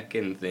and check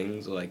and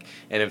things, like,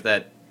 and if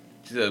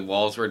the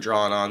walls were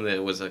drawn on, that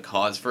it was a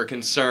cause for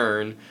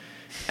concern.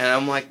 And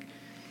I'm like...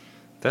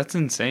 That's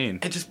insane.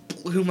 It just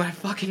blew my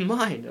fucking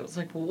mind. I was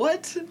like,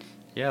 what?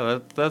 Yeah,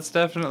 that's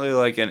definitely,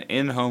 like, an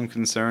in-home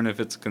concern if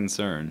it's a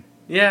concern.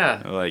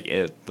 Yeah. Like,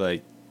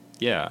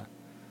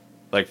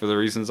 Like, for the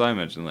reasons I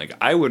mentioned. Like,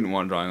 I wouldn't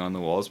want drawing on the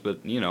walls,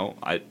 but,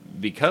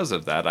 because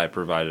of that, I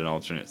provide an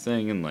alternate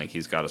thing, and, like,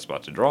 he's got a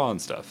spot to draw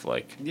and stuff.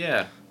 Like...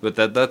 Yeah. But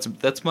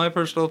that's my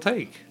personal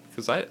take.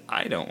 Because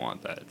I don't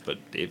want that. But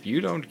if you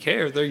don't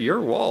care, they're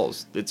your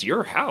walls. It's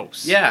your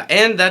house. Yeah,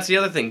 and that's the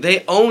other thing.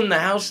 They own the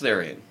house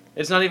they're in.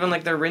 It's not even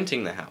like they're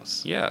renting the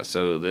house. Yeah,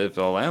 so if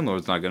the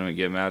landlord's not going to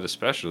get mad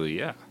especially,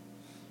 yeah.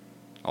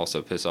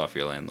 Also piss off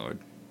your landlord.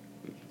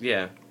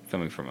 Yeah.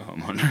 Coming from a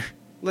homeowner.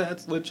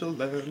 Let's let your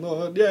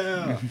landlord,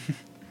 yeah.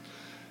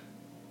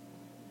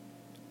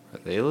 Are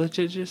they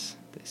litigious?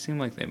 They seem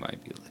like they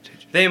might be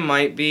litigious. They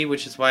might be,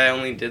 which is why I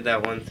only did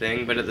that one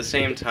thing. But at the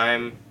same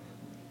time...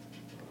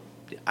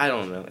 I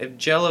don't know. If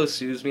Jello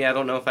sues me, I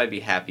don't know if I'd be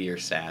happy or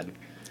sad.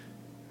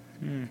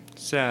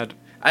 Sad.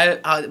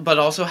 But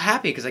also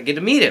happy because I get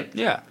to meet him.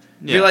 Yeah.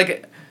 You're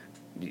like,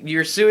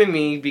 you're suing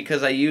me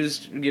because I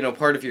used,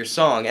 part of your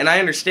song, and I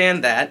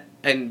understand that,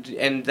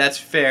 and that's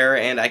fair,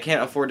 and I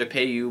can't afford to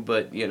pay you,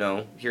 but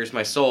here's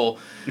my soul.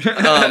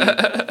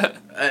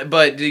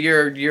 But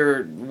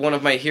you're one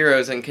of my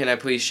heroes, and can I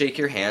please shake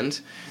your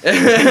hand?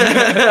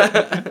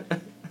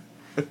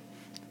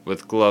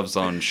 With gloves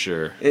on,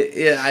 sure.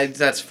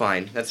 That's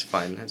fine. That's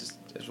fine. I just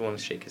want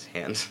to shake his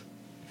hand.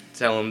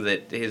 Tell him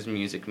that his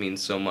music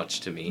means so much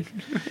to me.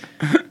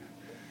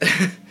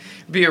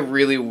 Be a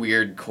really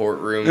weird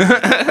courtroom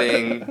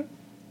thing.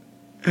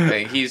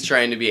 Like, he's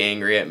trying to be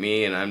angry at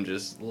me, and I'm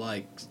just,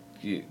 like,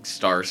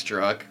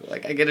 starstruck.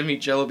 Like, I get to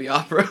meet Jello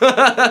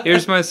Biafra.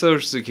 Here's my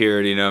social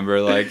security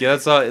number. Like,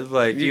 that's all.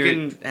 Like, you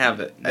can have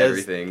it.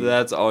 Everything.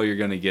 That's all you're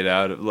gonna get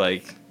out of,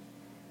 like...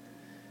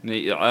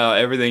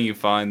 everything you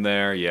find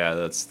there, yeah,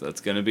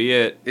 that's gonna be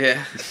it.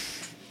 Yeah.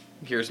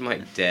 Here's my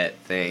debt,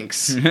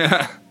 thanks.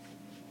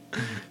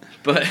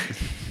 But...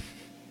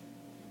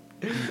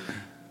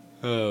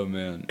 Oh,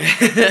 man.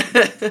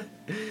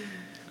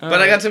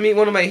 But I got to meet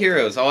one of my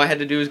heroes. All I had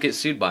to do was get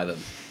sued by them.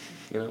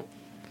 Are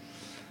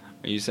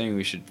you saying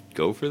we should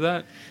go for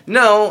that?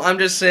 No, I'm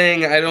just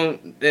saying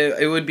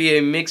it would be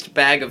a mixed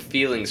bag of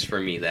feelings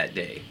for me that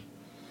day.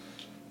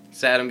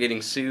 Sad I'm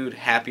getting sued,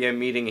 happy I'm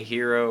meeting a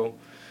hero.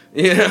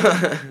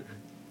 Yeah.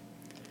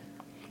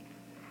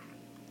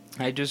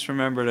 I just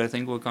remembered, I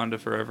think Wakanda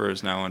Forever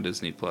is now on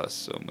Disney+,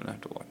 so I'm going to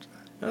have to watch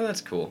that. Oh, that's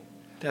cool.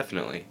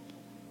 Definitely.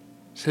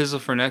 Sizzle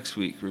for next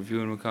week,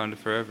 reviewing Wakanda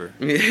Forever.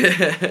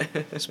 Yeah.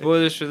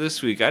 Spoilers for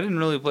this week. I didn't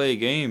really play a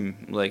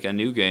game, like a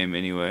new game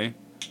anyway.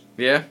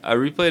 Yeah? I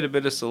replayed a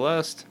bit of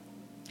Celeste.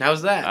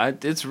 How's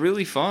that? It's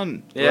really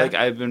fun. Yeah. Like,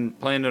 I've been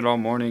playing it all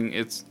morning.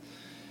 It's,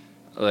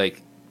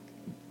 like,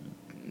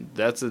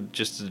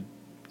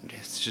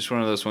 it's just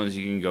one of those ones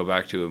you can go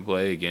back to and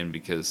play again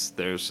because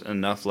there's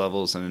enough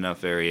levels and enough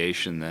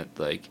variation that,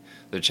 like,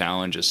 the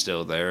challenge is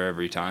still there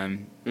every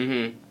time.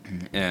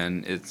 Mm-hmm.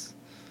 And it's,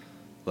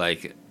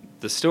 like,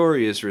 the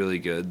story is really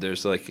good.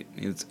 There's, like,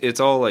 it's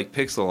all, like,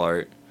 pixel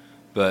art,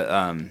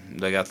 but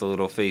they got the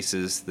little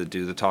faces that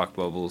do the talk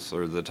bubbles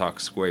or the talk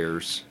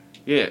squares.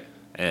 Yeah.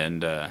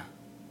 And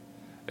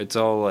it's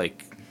all,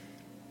 like,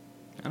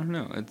 I don't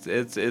know.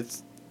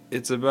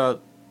 It's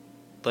about,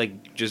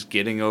 like, just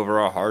getting over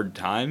a hard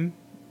time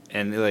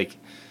and like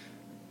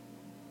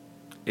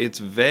it's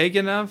vague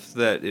enough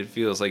that it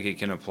feels like it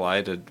can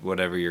apply to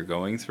whatever you're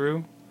going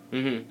through,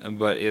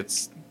 but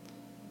it's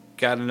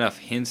got enough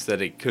hints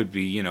that it could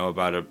be,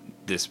 about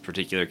this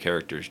particular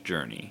character's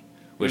journey,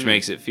 which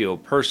makes it feel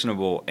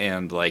personable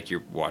and like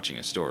you're watching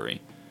a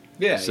story.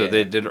 Yeah. So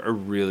they did a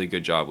really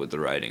good job with the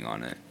writing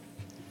on it.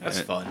 That's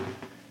fun.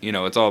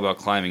 It's all about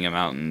climbing a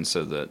mountain,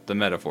 so the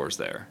metaphor's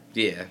there.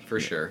 Yeah, for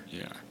sure.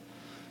 Yeah.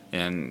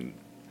 And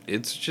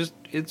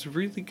it's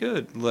really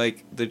good.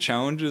 Like, the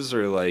challenges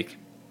are like,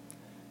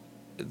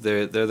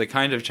 they're the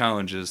kind of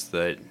challenges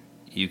that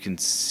you can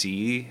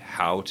see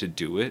how to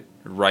do it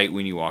right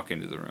when you walk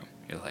into the room.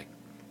 You're like,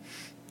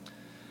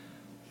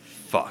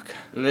 fuck.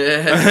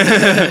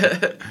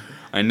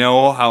 I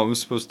know how I'm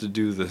supposed to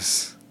do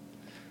this.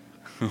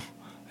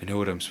 I know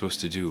what I'm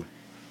supposed to do,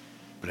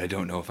 but I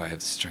don't know if I have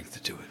the strength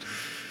to do it.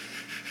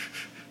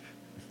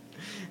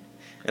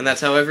 And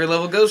that's how every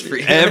level goes for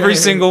you. Every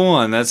single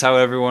one. That's how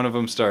every one of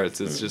them starts.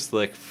 It's just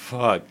like,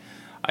 fuck.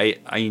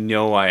 I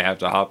know I have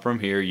to hop from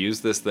here,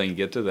 use this thing,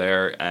 get to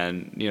there,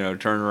 and,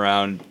 turn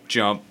around,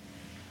 jump,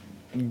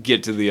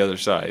 get to the other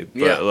side.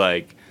 But,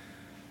 like,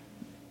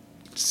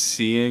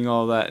 seeing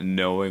all that and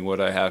knowing what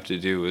I have to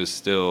do is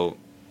still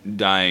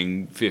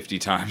dying 50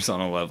 times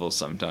on a level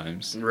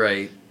sometimes.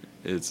 Right.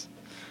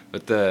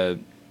 But the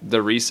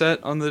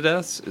reset on the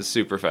deaths is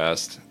super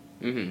fast.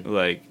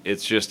 Like,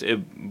 it's just, it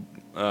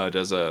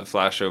does a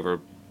flash over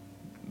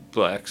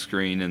black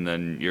screen, and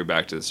then you're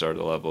back to the start of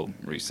the level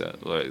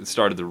reset, like the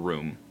start of the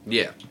room.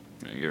 Yeah,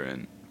 you're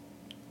in.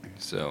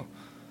 So,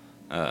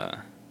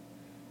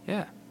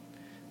 yeah,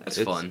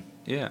 that's fun.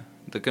 Yeah,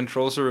 the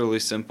controls are really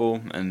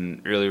simple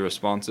and really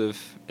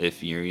responsive.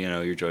 If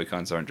your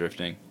Joy-Cons aren't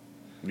drifting.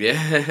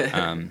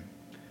 Yeah.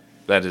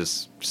 That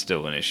is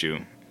still an issue.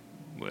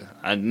 With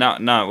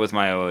not with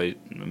my OLED.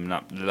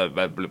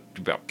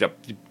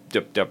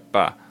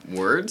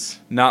 Words?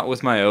 Not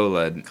with my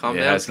OLED. Calm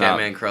down,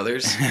 Scatman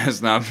Crothers. It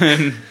has not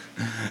been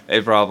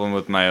a problem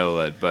with my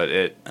OLED, but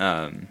it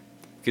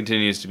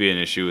continues to be an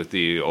issue with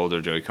the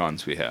older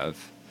Joy-Cons we have.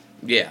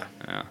 Yeah.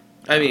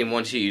 I mean,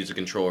 once you use a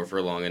controller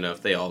for long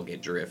enough, they all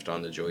get drift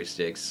on the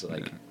joysticks.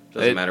 Like,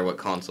 doesn't matter what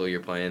console you're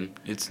playing.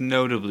 It's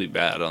notably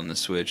bad on the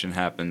Switch and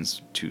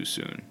happens too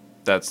soon.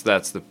 That's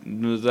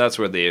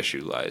where the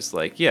issue lies.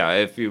 Like, yeah,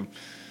 if you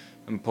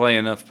play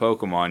enough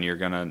Pokemon, you're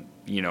gonna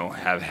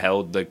have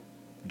held the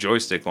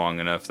joystick long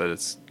enough that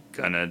it's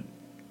gonna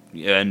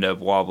end up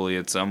wobbly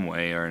in some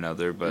way or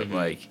another. But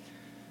like,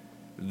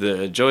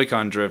 the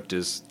Joy-Con drift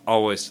is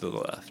always to the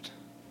left.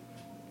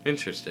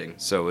 Interesting.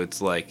 So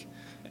it's like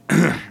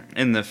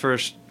in the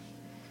first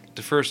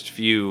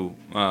few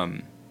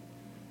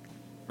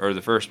or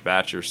the first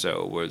batch or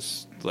so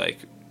was like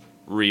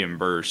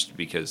reimbursed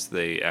because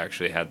they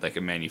actually had like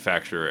a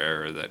manufacturer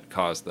error that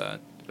caused that.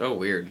 Oh,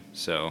 weird.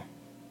 So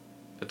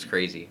that's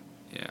crazy.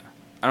 Yeah,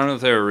 I don't know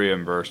if they were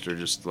reimbursed or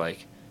just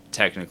like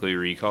technically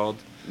recalled.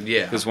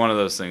 Yeah, because one of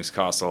those things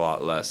costs a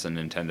lot less, and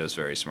Nintendo's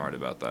very smart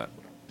about that.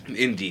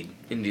 Indeed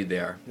they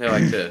are. They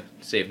like to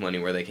save money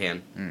where they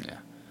can. Yeah.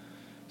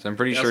 So I'm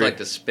pretty they sure also like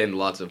to spend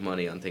lots of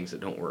money on things that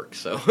don't work.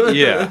 So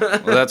yeah,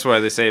 well, that's why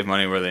they save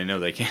money where they know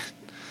they can.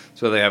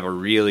 So they have a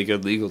really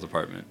good legal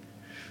department.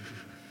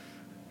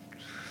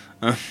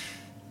 Oh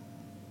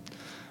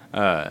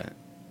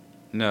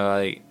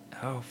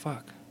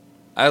fuck,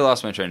 I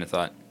lost my train of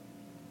thought.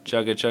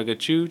 Chugga chugga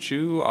choo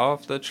choo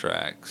off the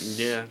tracks.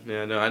 Yeah,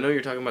 no, I know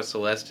you're talking about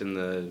Celeste and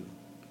the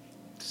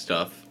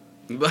stuff.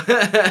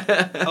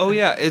 Oh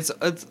yeah, it's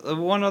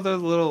one other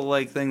little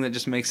like thing that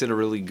just makes it a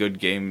really good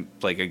game,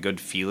 like a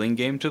good feeling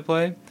game to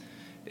play,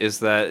 is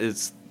that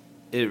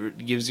it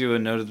gives you a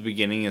note at the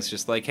beginning. It's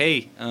just like,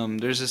 hey,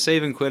 there's a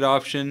save and quit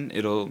option.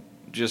 It'll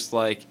just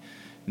like,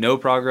 no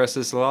progress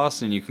is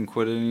lost, and you can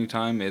quit at any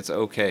time. It's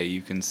okay.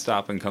 You can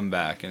stop and come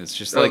back, and it's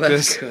just like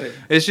this. Good.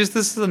 It's just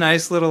this is a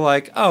nice little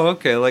like, oh,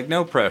 okay, like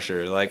no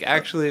pressure. Like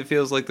actually, it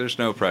feels like there's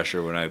no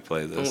pressure when I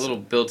play this. A little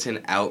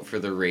built-in out for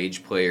the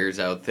rage players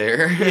out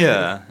there.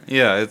 yeah.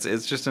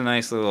 It's just a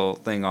nice little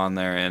thing on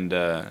there, and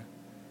there's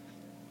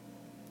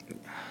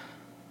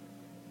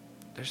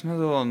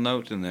another little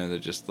note in there that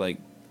just like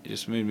it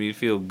just made me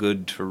feel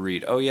good to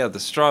read. Oh yeah, the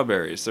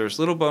strawberries. There's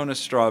little bonus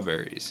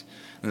strawberries.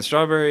 And the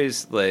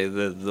strawberries, like,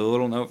 the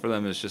little note for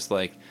them is just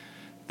like,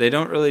 they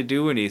don't really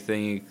do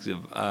anything,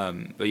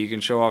 but you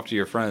can show off to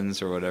your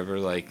friends or whatever.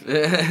 Like,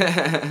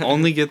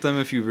 only get them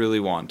if you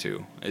really want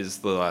to, is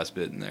the last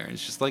bit in there.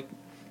 It's just like,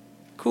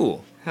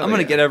 cool. Hell I'm going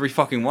to yeah. get every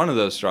fucking one of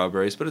those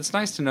strawberries, but it's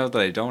nice to know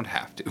that I don't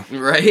have to.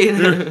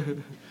 Right?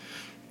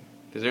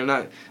 Because they're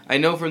not... I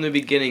know from the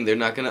beginning they're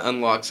not going to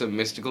unlock some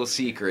mystical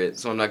secret,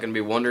 so I'm not going to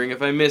be wondering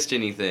if I missed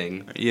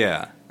anything.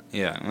 Yeah,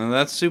 well,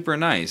 that's super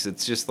nice.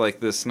 It's just like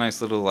this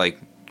nice little, like,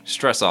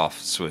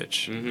 stress-off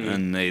switch,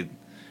 and they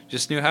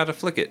just knew how to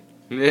flick it.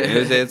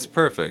 It's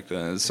perfect.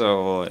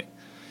 So, like,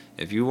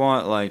 if you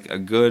want, like, a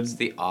good... It's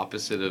the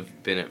opposite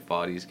of Bennett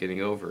Foddy's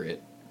getting over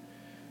it.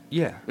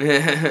 Yeah.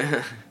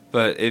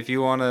 But if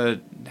you want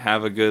to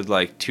have a good,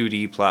 like,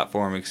 2D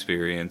platform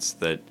experience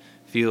that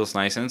feels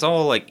nice, and it's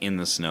all, like, in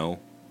the snow.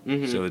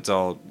 So it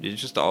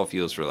just all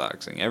feels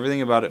relaxing.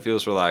 Everything about it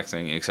feels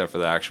relaxing except for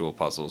the actual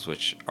puzzles,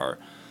 which are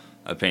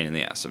a pain in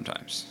the ass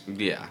sometimes.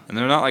 Yeah. And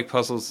they're not like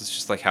puzzles, it's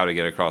just like how to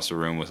get across a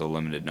room with a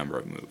limited number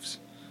of moves.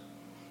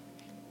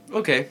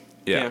 Okay.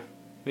 Yeah.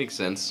 Makes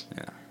sense.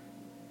 Yeah.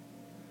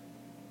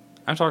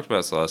 I've talked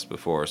about Celeste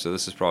before, so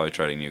this is probably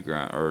treading new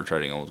ground or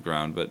treading old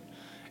ground, but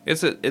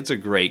it's a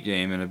great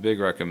game and a big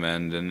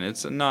recommend, and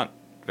it's not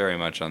very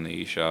much on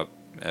the eShop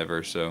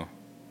ever, so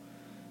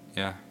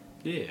yeah.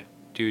 Yeah.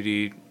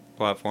 2D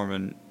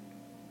platforming,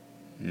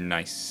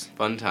 nice.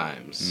 Fun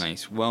times.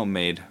 Nice, well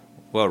made,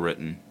 well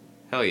written.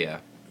 Hell yeah.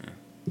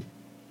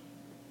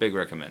 Big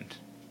recommend.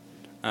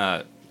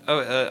 I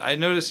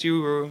noticed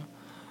you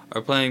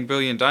are playing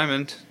Brilliant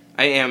Diamond.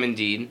 I am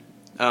indeed.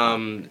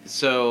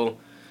 So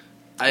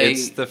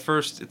It's the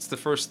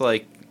first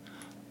like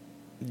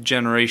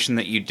generation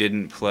that you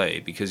didn't play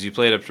because you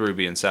played up to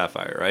Ruby and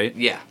Sapphire, right?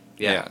 Yeah.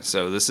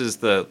 So this is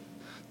the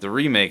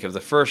remake of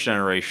the first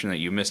generation that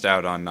you missed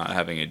out on not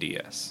having a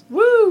DS.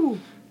 Woo!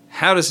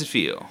 How does it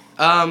feel?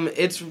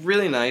 It's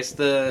really nice.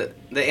 The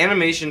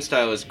animation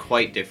style is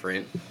quite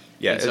different.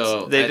 Yeah,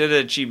 so they did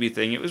a chibi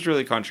thing. It was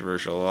really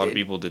controversial. A lot of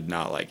people did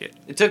not like it.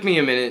 It took me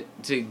a minute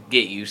to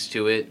get used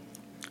to it.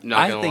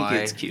 Not gonna lie. I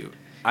think it's cute.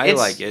 I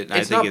like it.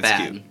 I think it's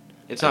bad. cute.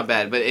 It's not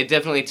bad, but it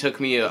definitely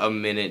took me a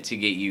minute to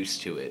get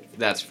used to it.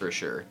 That's for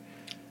sure.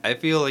 I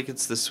feel like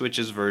it's the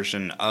Switch's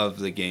version of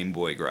the Game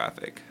Boy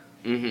graphic.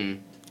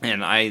 Mm-hmm.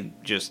 And I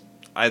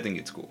think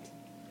it's cool.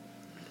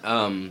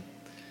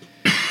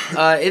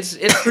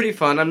 It's pretty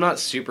fun. I'm not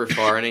super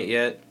far in it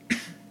yet,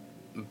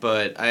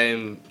 but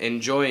I'm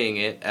enjoying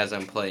it as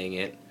I'm playing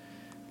it.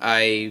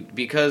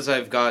 Because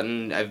I've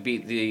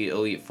beat the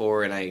Elite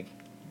Four, and I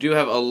do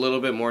have a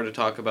little bit more to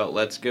talk about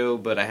Let's Go,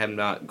 but I have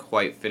not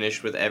quite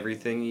finished with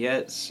everything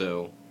yet,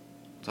 so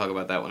I'll talk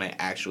about that when I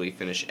actually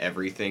finish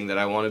everything that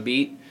I want to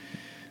beat.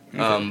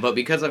 Okay. But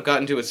because I've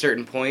gotten to a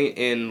certain point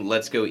in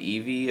Let's Go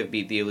Eevee, I've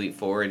beat the Elite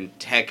Four and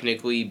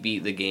technically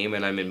beat the game,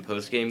 and I'm in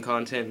post-game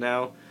content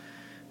now.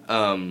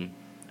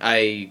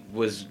 I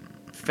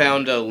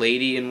found a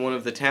lady in one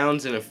of the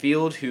towns in a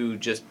field who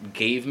just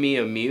gave me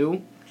a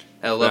Mew,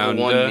 a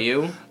level 1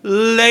 Mew.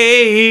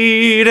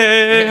 Lady!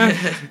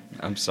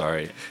 I'm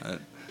sorry.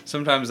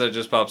 Sometimes that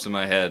just pops in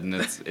my head, and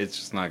it's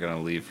just not going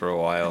to leave for a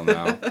while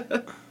now.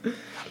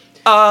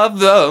 Of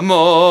the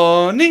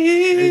morning.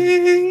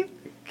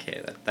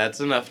 Okay, that's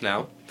enough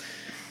now.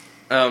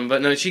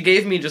 But no, she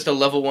gave me just a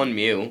level 1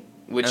 Mew,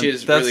 which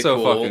is really cool. That's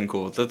so fucking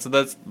cool.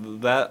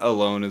 That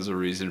alone is a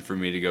reason for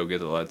me to go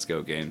get the Let's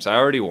Go games. I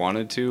already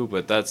wanted to,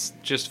 but that's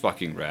just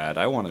fucking rad.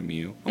 I want a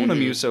Mew. I want a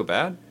Mew so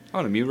bad. I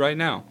want a Mew right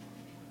now.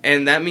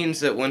 And that means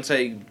that once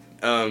I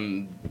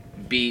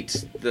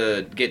beat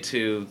the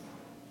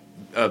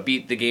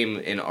game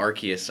in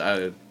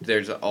Arceus,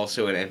 there's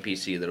also an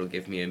NPC that'll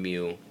give me a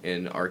Mew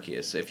in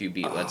Arceus if you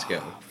beat Let's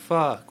Go.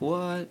 Fuck,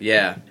 what?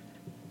 Yeah.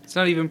 It's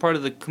not even part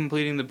of the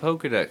completing the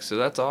Pokedex, so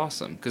that's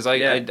awesome. Because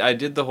I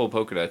did the whole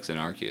Pokedex in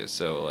Arceus,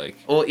 so like...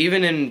 Well,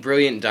 even in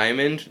Brilliant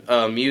Diamond,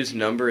 Mew's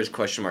number is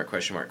question mark,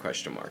 question mark,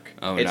 question mark.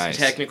 Oh, it's nice.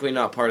 It's technically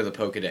not part of the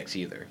Pokedex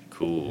either.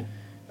 Cool.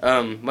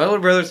 My little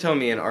brother's telling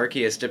me in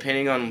Arceus,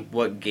 depending on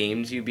what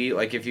games you beat,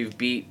 like if you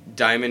beat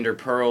Diamond or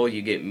Pearl,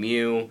 you get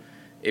Mew.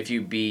 If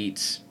you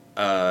beat,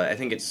 I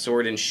think it's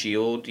Sword and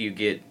Shield, you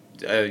get,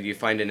 you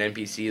find an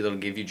NPC that'll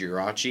give you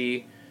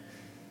Jirachi.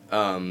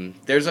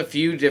 There's a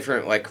few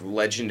different, like,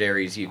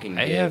 legendaries you can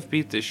get. I have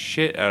beat the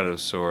shit out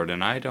of Sword,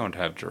 and I don't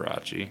have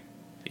Jirachi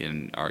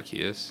in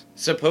Arceus.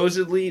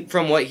 Supposedly,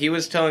 from what he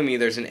was telling me,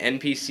 there's an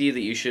NPC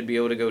that you should be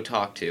able to go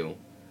talk to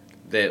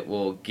that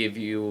will give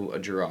you a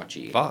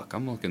Jirachi. Fuck,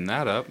 I'm looking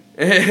that up.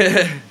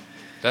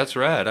 That's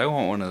rad. I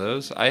want one of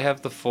those. I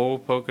have the full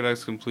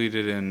Pokedex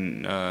completed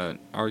in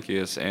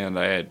Arceus, and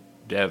I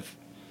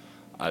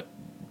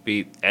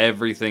beat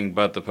everything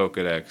but the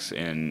Pokedex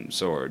in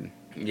Sword.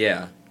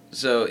 Yeah.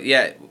 So,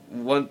 yeah,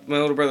 what my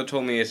little brother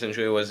told me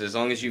essentially was as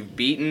long as you've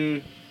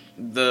beaten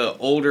the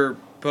older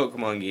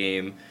Pokemon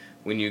game,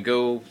 when you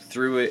go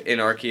through it in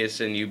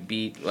Arceus and you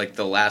beat, like,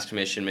 the last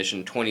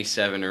mission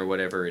 27 or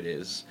whatever it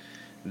is,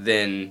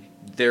 then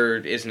there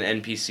is an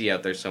NPC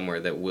out there somewhere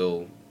that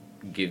will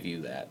give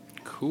you that.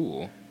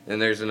 Cool.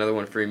 And there's another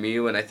one for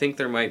Mew, and I think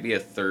there might be a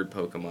third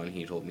Pokemon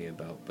he told me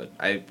about, but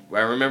I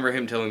remember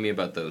him telling me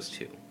about those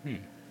two.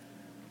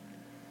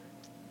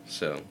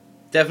 So,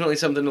 definitely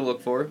something to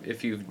look for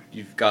if you've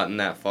gotten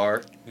that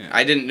far. Yeah.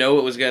 I didn't know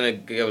I was gonna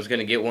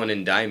get one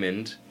in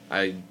Diamond.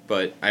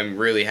 But I'm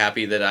really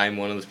happy that I'm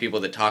one of those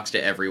people that talks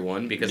to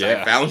everyone because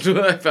I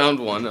found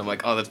one. I'm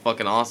like, oh, that's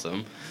fucking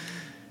awesome.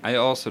 I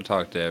also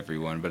talk to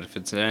everyone, but if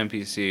it's an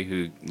NPC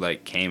who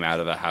like came out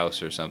of a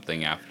house or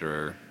something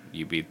after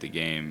you beat the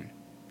game,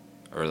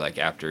 or like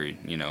after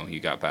you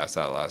got past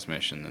that last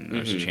mission, then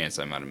there's a chance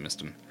I might have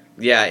missed him.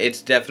 Yeah,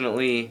 it's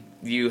definitely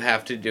you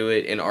have to do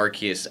it in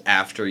Arceus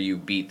after you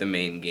beat the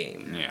main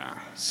game. Yeah.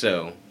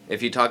 So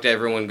if you talk to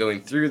everyone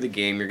going through the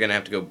game, you're gonna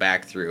have to go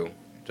back through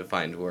to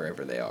find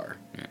wherever they are.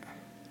 Yeah.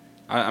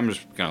 I'm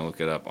just gonna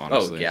look it up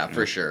honestly. Oh yeah,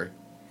 for sure.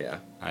 Yeah.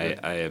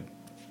 I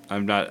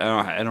I'm not.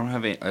 I don't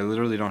have. I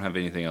literally don't have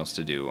anything else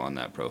to do on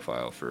that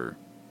profile for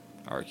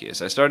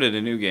Arceus. I started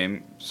a new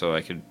game so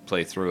I could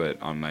play through it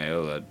on my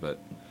OLED, but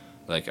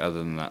like other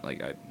than that, like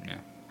yeah.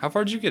 How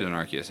far did you get in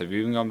Arceus? Have you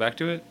even gone back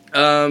to it?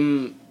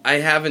 I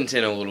haven't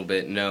in a little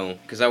bit, no,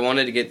 because I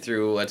wanted to get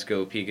through Let's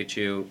Go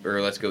Pikachu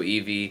or Let's Go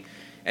Eevee,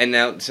 and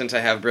now since I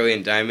have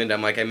Brilliant Diamond,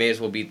 I'm like I may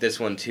as well beat this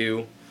one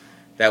too.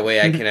 That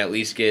way, I can at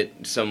least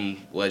get some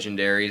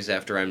legendaries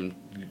after I'm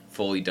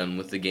fully done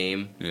with the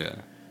game. Yeah.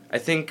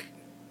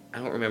 I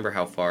don't remember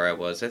how far I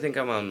was. I think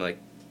I'm like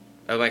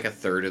a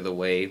third of the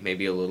way,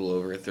 maybe a little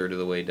over a third of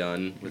the way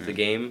done with the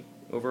game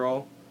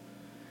overall.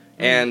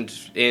 And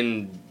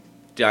in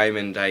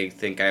Diamond, I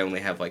think I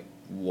only have like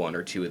 1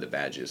 or 2 of the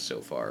badges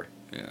so far.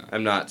 Yeah.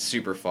 I'm not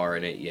super far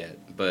in it yet,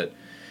 but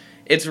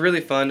it's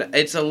really fun.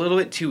 It's a little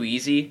bit too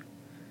easy.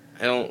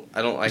 I don't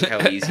like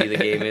how easy the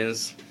game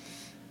is.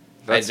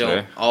 That's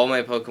fair. All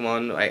my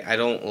Pokemon, I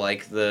don't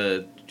like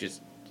the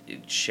just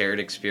shared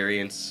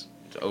experience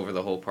over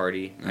the whole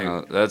party.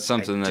 No, that's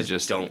something that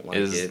just don't like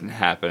is it.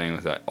 happening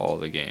with all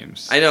the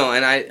games. I know,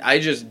 and I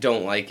just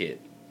don't like it,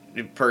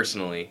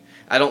 personally.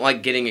 I don't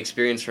like getting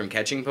experience from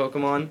catching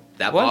Pokemon.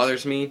 That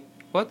bothers me.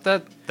 What?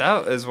 That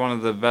is one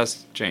of the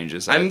best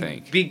changes, I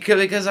think.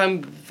 Because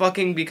I'm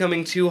fucking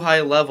becoming too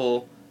high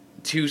level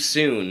too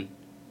soon.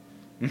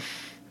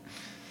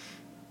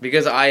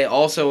 Because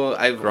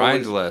I've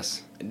grind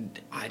less.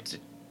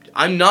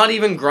 I'm not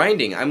even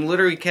grinding. I'm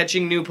literally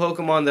catching new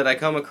Pokemon that I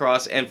come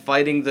across and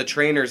fighting the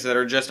trainers that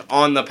are just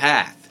on the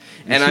path.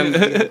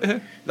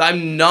 And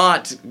I'm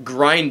not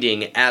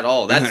grinding at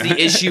all. That's the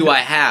issue I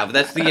have.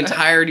 That's the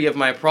entirety of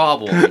my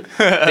problem.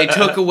 They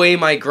took away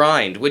my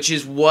grind, which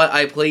is what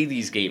I play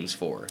these games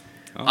for.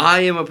 Oh. I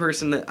am a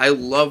person that I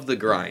love the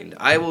grind.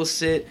 I will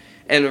sit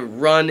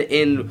and run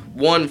in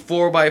one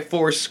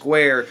 4x4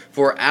 square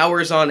for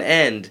hours on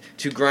end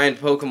to grind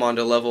Pokemon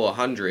to level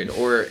 100,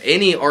 or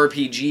any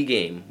RPG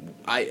game.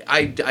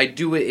 I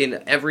do it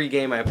in every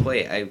game I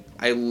play.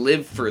 I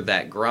live for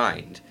that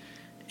grind.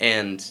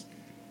 And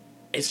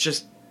it's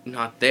just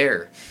not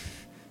there.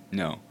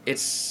 No.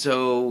 It's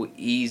so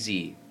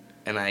easy,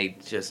 and I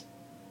just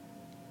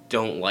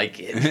don't like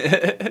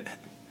it.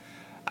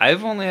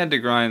 I've only had to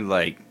grind,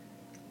 like,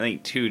 I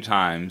think 2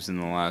 times in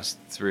the last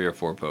 3 or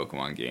 4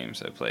 Pokemon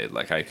games I played.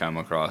 Like, I come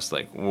across,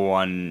 like,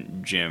 one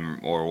gym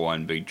or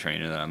one big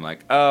trainer that I'm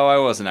like, oh, I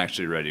wasn't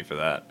actually ready for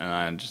that, and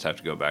I just have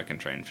to go back and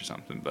train for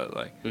something. But,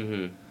 like,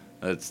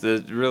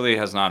 it really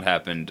has not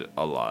happened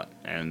a lot,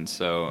 and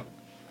so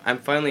I'm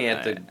finally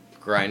at the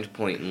grind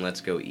point in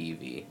Let's Go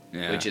Eevee,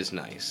 which is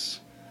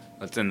nice.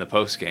 That's in the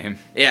post game.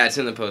 Yeah, it's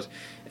in the post.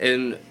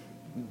 And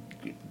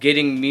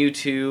getting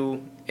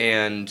Mewtwo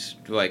and,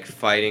 like,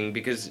 fighting,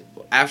 because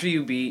after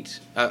you beat...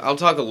 I'll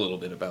talk a little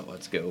bit about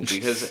Let's Go,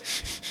 because...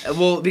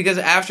 because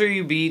after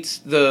you beat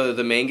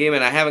the main game,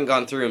 and I haven't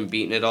gone through and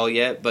beaten it all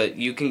yet, but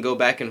you can go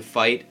back and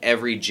fight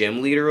every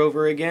gym leader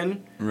over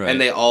again, and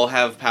they all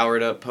have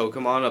powered up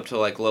Pokemon up to,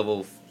 like,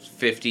 level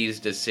 50s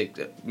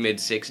to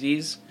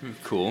mid-60s.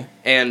 Cool.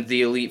 And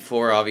the Elite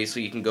Four,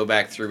 obviously, you can go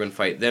back through and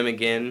fight them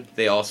again.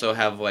 They also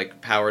have,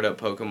 like, powered-up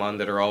Pokemon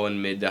that are all in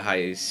mid to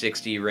high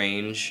 60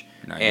 range.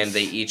 Nice. And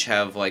they each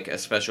have, like, a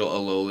special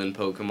Alolan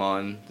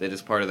Pokemon that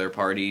is part of their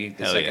party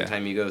the second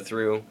time you go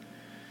through.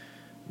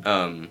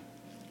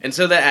 And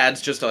so that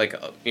adds just, like,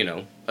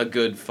 a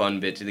good, fun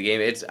bit to the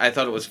game. I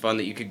thought it was fun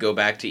that you could go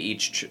back to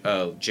each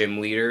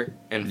gym leader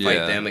and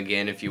fight them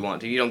again if you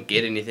want to. You don't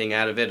get anything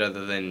out of it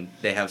other than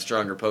they have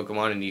stronger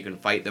Pokemon and you can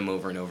fight them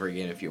over and over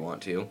again if you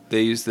want to.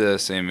 They use the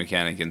same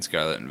mechanic in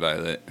Scarlet and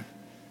Violet.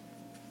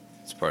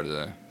 It's part of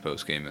the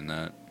post game in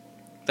that.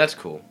 That's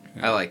cool.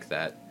 Yeah. I like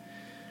that.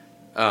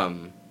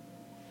 And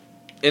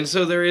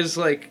so there is,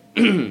 like...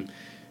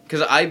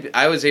 Because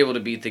I was able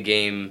to beat the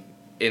game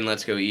in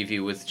Let's Go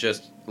Eevee with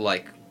just,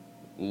 like,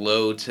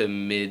 low to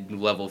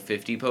mid-level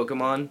 50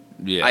 Pokemon.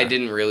 Yeah. I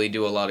didn't really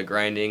do a lot of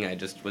grinding. I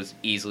just was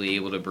easily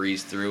able to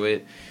breeze through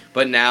it.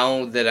 But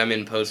now that I'm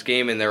in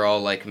post-game and they're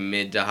all, like,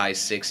 mid to high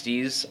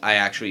 60s, I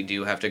actually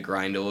do have to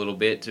grind a little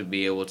bit to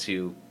be able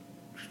to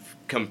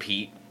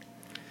compete.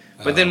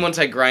 But then once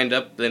I grind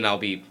up, then I'll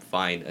be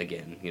fine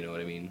again. You know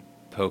what I mean?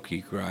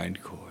 Pokey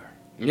Grindcore.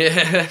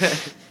 Yeah.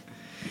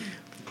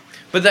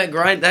 But that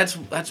grind, that's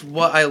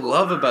what I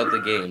love about the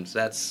games.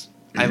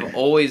 I've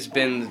always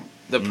been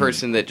the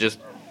person that just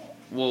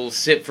will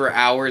sit for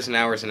hours and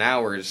hours and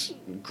hours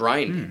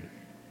grinding.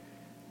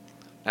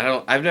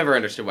 I've never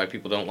understood why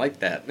people don't like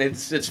that.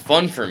 It's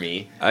fun for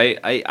me.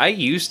 I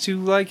used to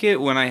like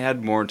it when I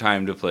had more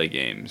time to play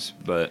games,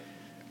 but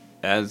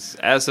as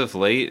of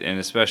late, and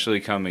especially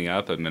coming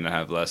up, I'm gonna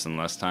have less and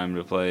less time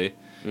to play.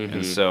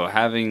 And so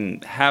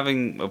having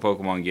a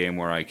Pokemon game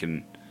where I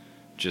can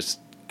just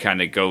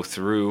kind of go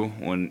through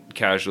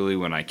casually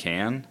when I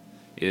can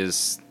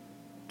is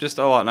just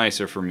a lot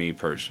nicer for me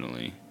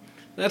personally.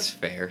 That's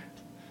fair.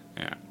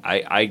 Yeah,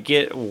 I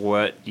get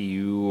what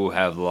you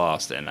have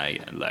lost, and I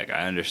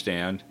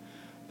understand,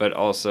 but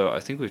also I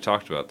think we've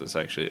talked about this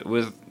actually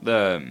with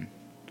the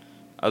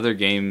other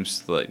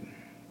games, like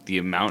the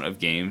amount of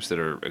games that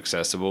are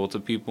accessible to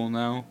people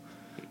now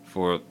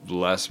for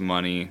less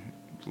money,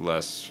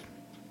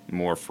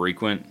 more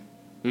frequent,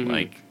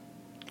 like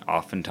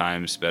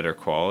oftentimes better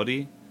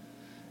quality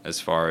as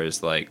far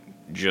as like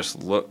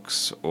just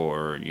looks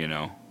or,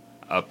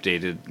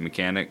 updated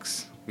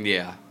mechanics.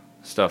 Yeah.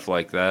 Stuff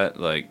like that.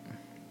 Like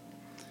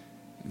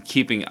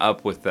keeping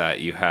up with that,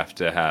 you have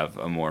to have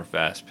a more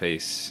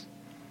fast-paced,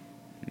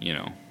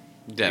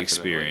 Definitely.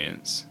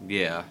 experience.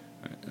 Yeah.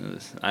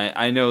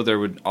 I know there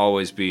would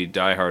always be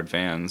diehard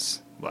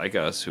fans like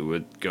us who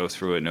would go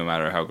through it no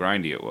matter how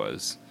grindy it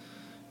was.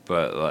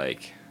 But,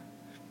 like,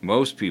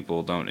 most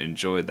people don't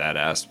enjoy that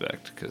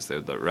aspect because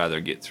they'd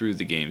rather get through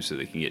the game so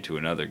they can get to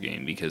another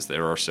game because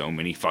there are so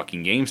many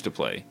fucking games to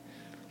play.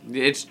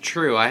 It's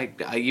true. I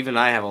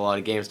have a lot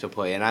of games to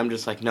play, and I'm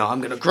just like, no, I'm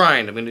going to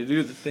grind. I'm going to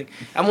do the thing.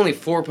 I'm only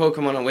 4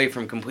 Pokemon away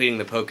from completing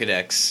the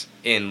Pokedex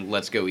in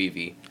Let's Go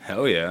Eevee.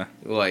 Hell yeah.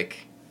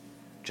 Like,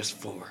 just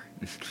 4.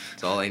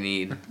 That's all I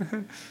need.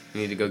 I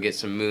need to go get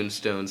some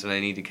Moonstones, and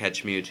I need to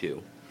catch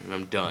Mewtwo. And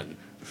I'm done.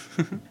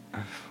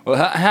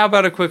 Well, how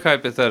about a quick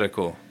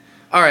hypothetical?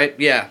 All right,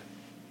 yeah.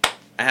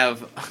 I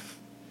have...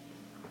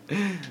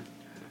 I'm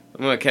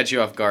going to catch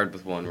you off guard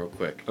with one real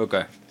quick.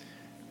 Okay.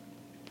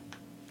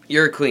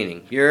 You're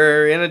cleaning.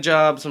 You're in a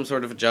job, some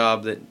sort of a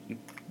job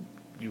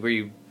where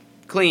you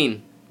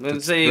clean.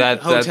 Let's say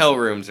hotel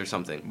rooms or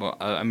something. Well,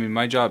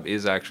 my job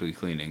is actually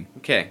cleaning.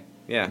 Okay,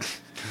 yeah.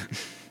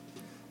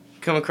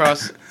 Come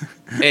across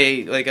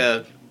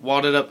a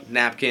wadded up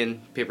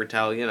napkin, paper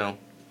towel,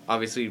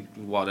 obviously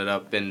wadded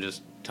up and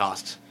just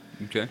tossed.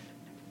 Okay.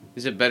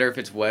 Is it better if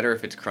it's wet or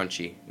if it's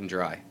crunchy and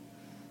dry?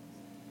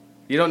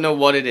 You don't know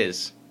what it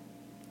is.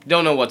 You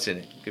don't know what's in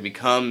it. Could be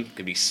cum,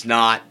 could be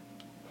snot.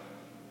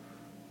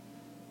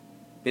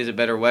 Is it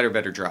better wet or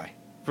better dry?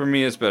 For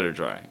me, it's better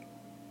dry.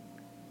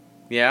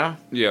 Yeah?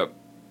 Yep.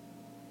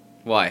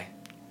 Why?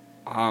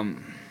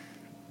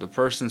 The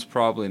person's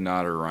probably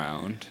not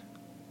around.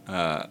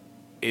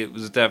 It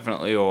was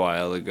definitely a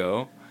while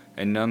ago,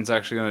 and none's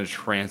actually going to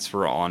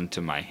transfer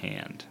onto my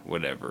hand,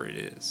 whatever it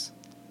is.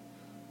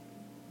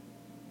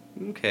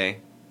 Okay.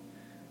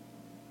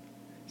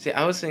 See,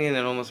 I was thinking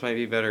it almost might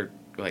be better,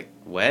 like,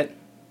 wet.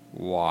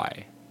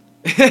 Why?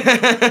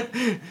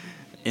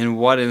 In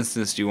what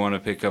instance do you want to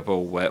pick up a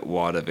wet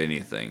wad of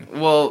anything?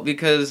 Well,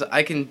 because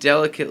I can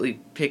delicately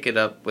pick it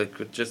up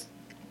with just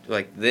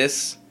like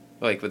this,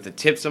 like with the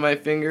tips of my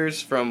fingers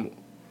from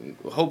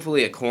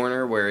hopefully a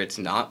corner where it's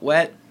not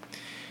wet.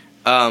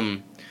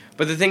 But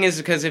the thing is,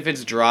 because if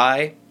it's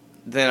dry,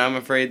 then I'm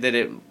afraid that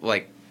it,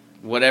 like,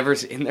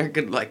 whatever's in there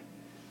could, like,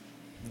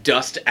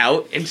 dust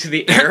out into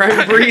the air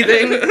I'm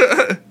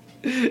breathing.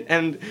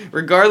 And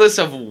regardless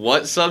of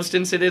what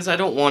substance it is, I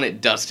don't want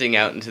it dusting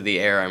out into the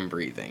air I'm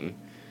breathing.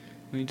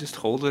 You just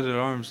hold it at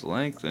arm's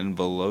length and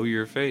below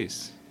your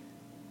face.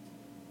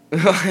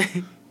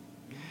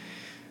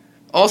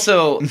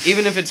 Also,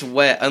 even if it's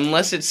wet,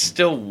 unless it's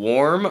still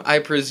warm, I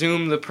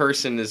presume the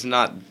person is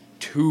not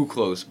too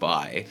close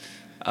by.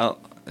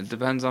 It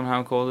depends on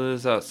how cold it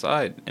is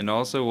outside, and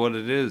also what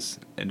it is,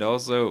 and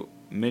also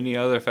many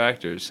other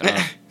factors,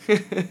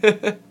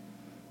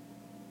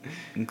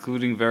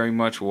 including very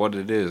much what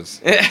it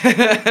is.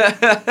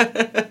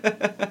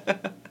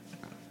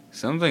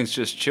 Some things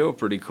just chill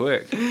pretty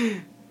quick.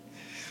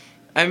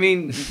 I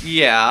mean,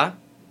 yeah.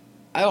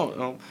 I don't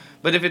know.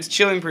 But if it's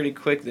chilling pretty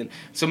quick, then...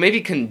 So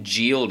maybe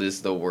congealed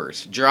is the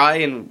worst. Dry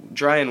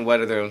and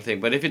wet are their own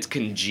thing. But if it's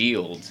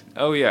congealed...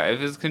 Oh, yeah.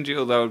 If it's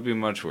congealed, that would be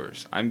much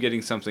worse. I'm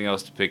getting something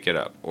else to pick it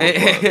up. Or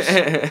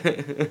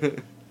gloves.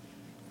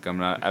 I'm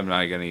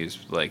not going to use,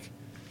 like...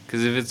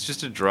 Because if it's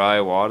just a dry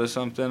wad or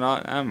something,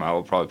 I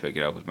will probably pick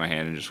it up with my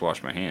hand and just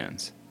wash my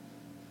hands.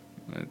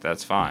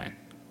 That's fine.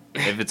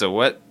 If it's a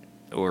wet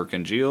or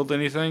congealed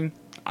anything,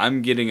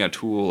 I'm getting a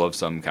tool of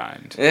some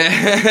kind.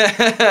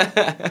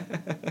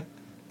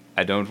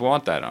 I don't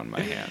want that on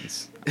my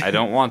hands. I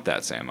don't want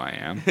that, Sam. I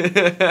am.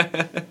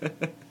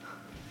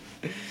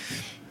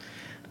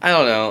 I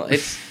don't know.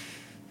 It's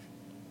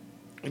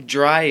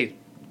dry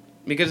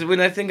because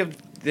when I think of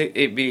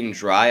it being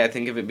dry, I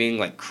think of it being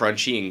like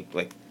crunchy and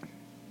like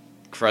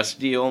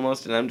crusty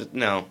almost, and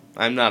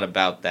I'm not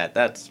about that.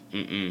 That's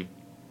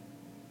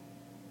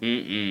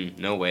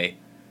no way.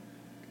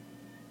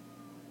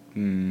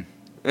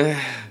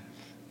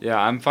 Yeah,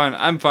 I'm fine.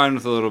 I'm fine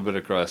with a little bit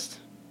of crust.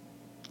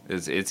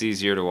 It's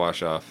easier to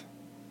wash off.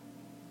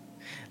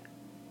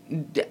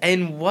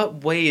 In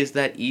what way is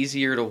that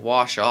easier to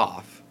wash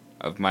off?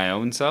 Of my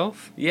own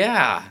self?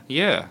 Yeah.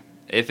 Yeah.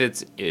 If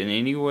it's in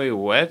any way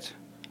wet,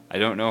 I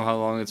don't know how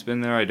long it's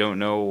been there. I don't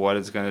know what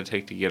it's going to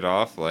take to get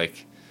off.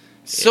 Like,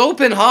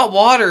 soap and hot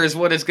water is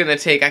what it's going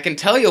to take. I can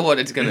tell you what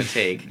it's going to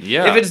take.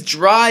 Yeah. If it's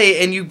dry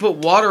and you put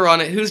water on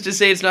it, who's to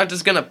say it's not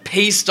just going to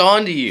paste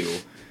onto you?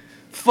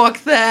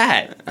 Fuck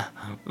that.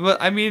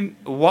 But, I mean,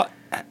 what?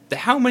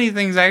 How many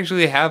things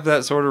actually have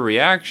that sort of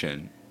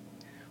reaction?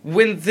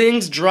 When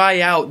things dry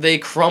out, they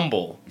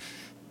crumble.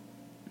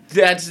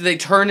 They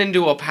turn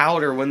into a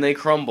powder when they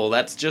crumble.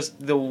 That's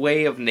just the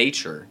way of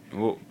nature.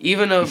 Well,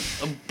 Even a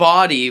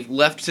body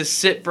left to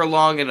sit for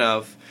long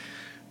enough,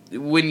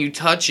 when you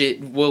touch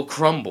it, will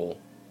crumble.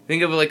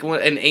 Think of like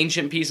an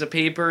ancient piece of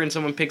paper and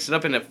someone picks it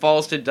up and it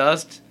falls to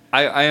dust.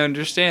 I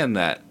understand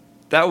that.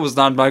 That was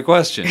not my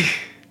question.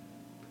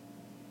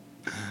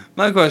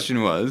 My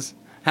question was,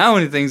 how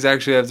many things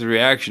actually have the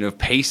reaction of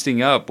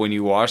pasting up when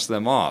you wash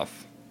them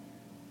off?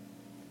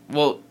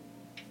 Well,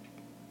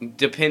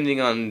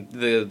 depending on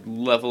the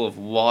level of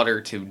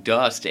water to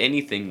dust,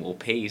 anything will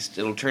paste.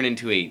 It'll turn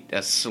into a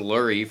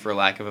slurry, for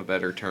lack of a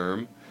better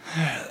term.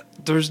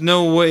 There's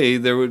no way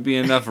there would be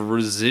enough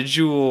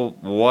residual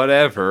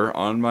whatever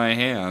on my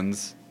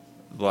hands.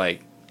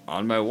 Like,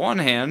 on my one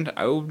hand,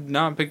 I would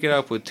not pick it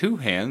up with two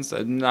hands.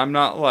 I'm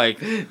not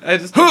like... I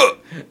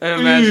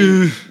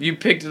imagine you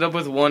picked it up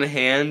with one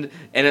hand,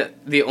 and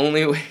the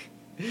only way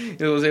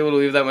it was able to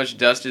leave that much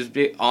dust is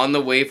on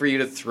the way for you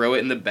to throw it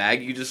in the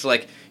bag. You just,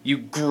 like, you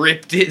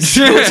gripped it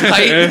so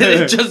tight that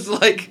it just,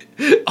 like,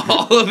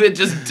 all of it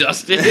just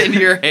dusted in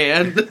your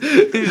hand.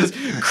 You just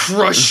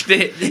crushed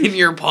it in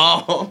your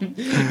palm.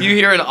 You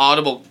hear an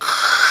audible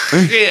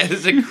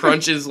as it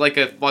crunches like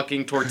a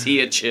fucking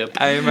tortilla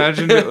chip. I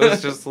imagined it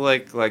was just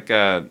like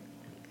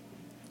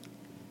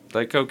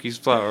Cookie's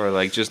flour,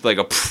 like just like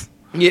a pfft.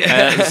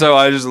 Yeah. And so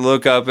I just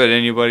look up at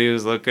anybody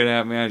who's looking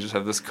at me. I just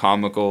have this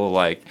comical,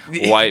 like,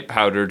 white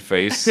powdered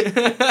face.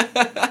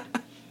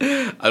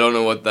 I don't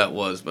know what that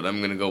was, but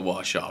I'm gonna go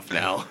wash off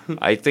now.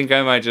 I think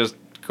I might just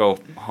go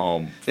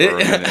home for a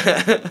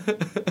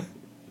minute.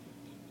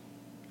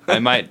 I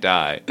might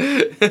die.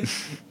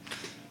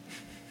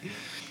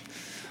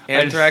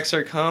 Anthrax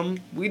or cum?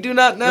 We do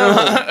not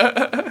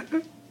know.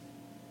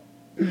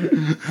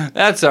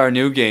 That's our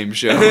new game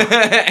show.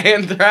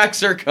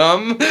 Anthrax or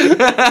cum?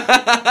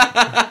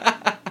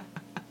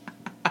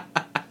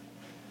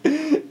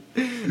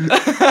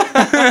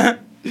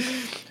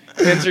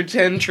 Answer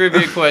 10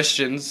 trivia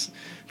questions.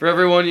 For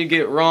every one you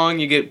get wrong,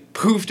 you get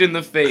poofed in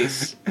the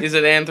face. Is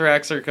it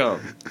anthrax or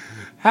cum?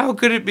 How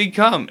could it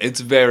become?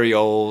 It's very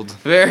old.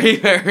 Very,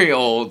 very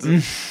old.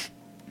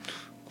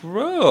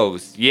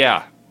 Gross.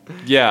 Yeah.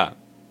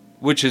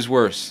 Which is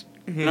worse?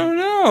 I don't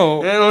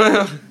know. I don't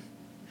know.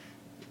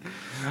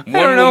 I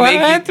don't know how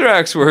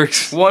anthrax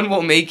works. One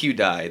will make you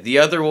die. The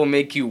other will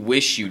make you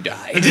wish you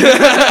died.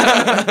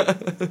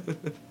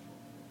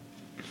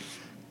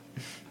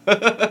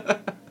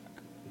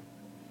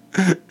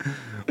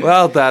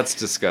 Well, that's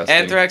disgusting.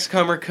 Anthrax,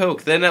 cum, or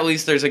coke. Then at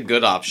least there's a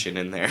good option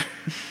in there.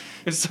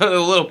 It's a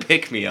little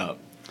pick-me-up.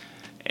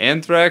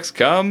 Anthrax,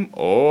 cum,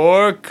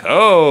 or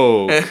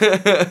coke.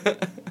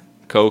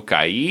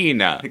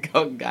 Cocaina.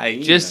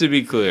 Cocaine. Just to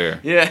be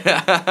clear.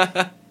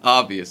 Yeah.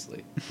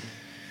 Obviously.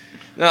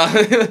 No,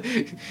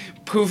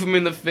 poof him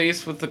in the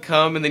face with the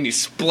cum, and then you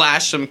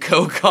splash some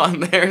Coke on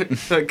there,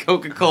 like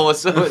Coca-Cola,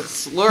 so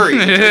it's slurry.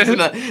 It turns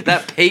into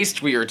that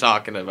paste we were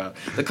talking about.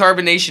 The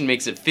carbonation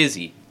makes it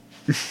fizzy.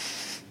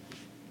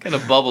 Kind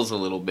of bubbles a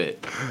little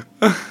bit.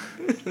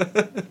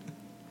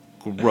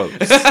 Gross.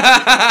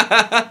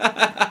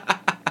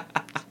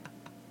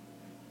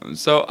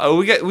 So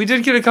we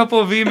did get a couple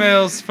of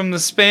emails from the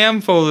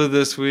spam folder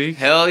this week.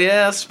 Hell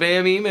yeah,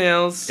 spam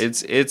emails.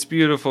 It's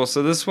beautiful.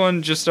 So this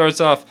one just starts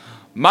off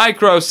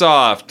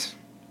Microsoft,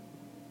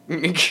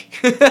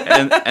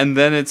 and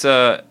then it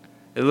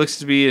looks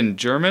to be in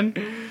German.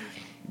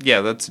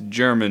 Yeah, that's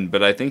German,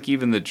 but I think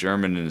even the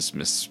German is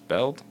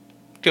misspelled.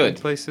 Good.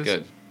 In places.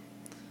 Good.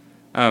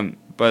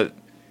 But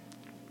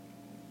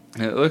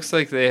it looks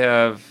like they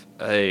have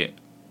a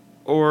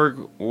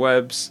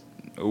website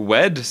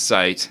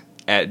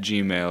at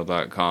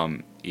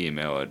gmail.com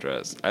email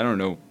address. I don't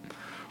know.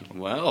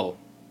 Well.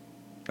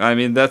 I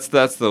mean, that's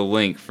the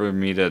link for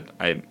me to,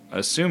 I'm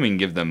assuming,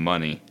 give them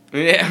money.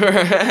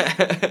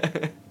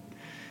 Yeah.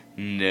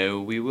 No,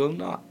 we will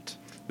not.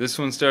 This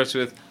one starts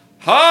with,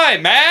 "Hi,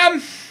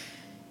 ma'am!"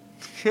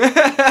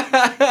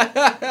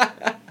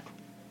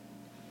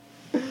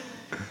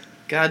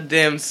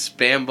 Goddamn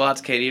spam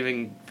bots can't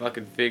even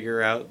fucking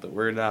figure out that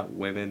we're not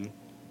women.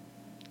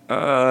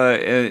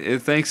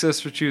 It thanks us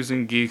for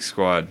choosing Geek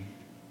Squad.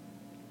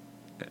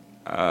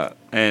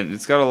 And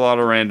it's got a lot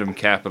of random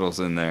capitals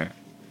in there.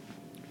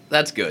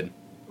 That's good.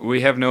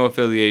 We have no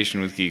affiliation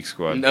with Geek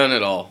Squad. None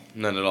at all.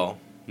 None at all.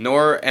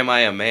 Nor am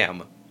I a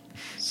ma'am.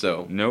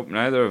 So. Nope,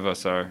 neither of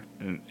us are,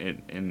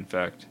 in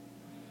fact.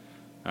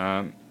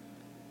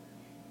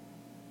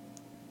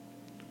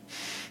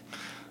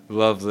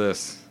 Love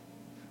this.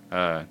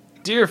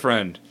 Dear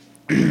friend,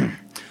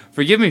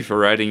 forgive me for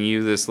writing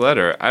you this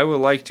letter. I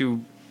would like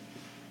to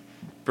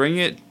bring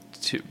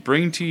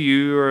to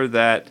you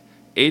that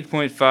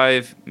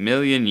 8.5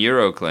 million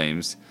euro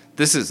claims.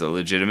 This is a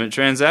legitimate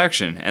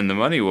transaction, and the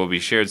money will be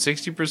shared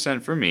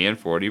 60% for me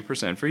and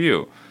 40% for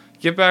you.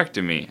 Get back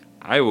to me.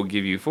 I will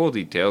give you full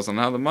details on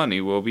how the money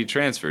will be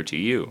transferred to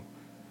you.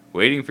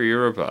 Waiting for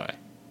your reply.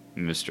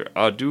 Mr.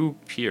 Adu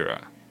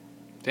Pira.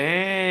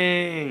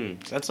 Dang.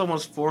 That's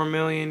almost 4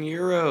 million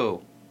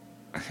euro.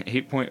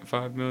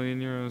 8.5 million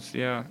euros.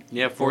 Yeah.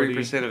 Yeah,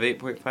 40% of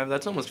 8.5.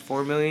 That's almost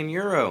 4 million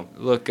euro.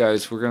 Look,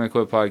 guys, we're gonna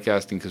quit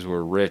podcasting because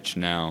we're rich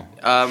now.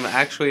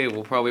 Actually,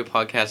 we'll probably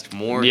podcast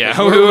more. Yeah,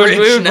 'cause we we're would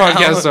rich now.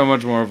 podcast so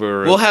much more if we were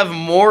rich. We'll have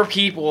more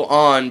people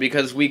on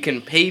because we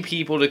can pay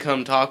people to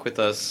come talk with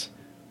us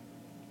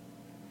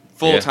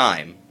full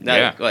time.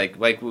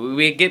 Like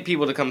we get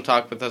people to come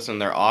talk with us in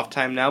their off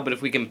time now, but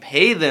if we can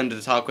pay them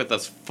to talk with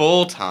us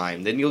full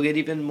time, then you'll get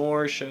even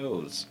more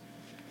shows.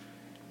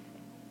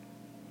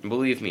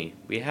 Believe me,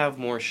 we have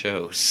more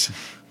shows.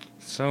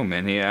 So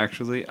many,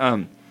 actually.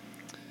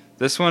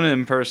 This one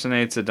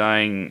impersonates a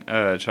dying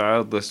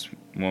childless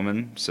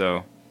woman,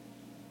 so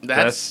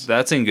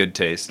that's in good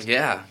taste.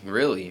 Yeah,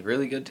 really,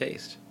 really good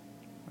taste.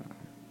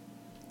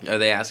 Are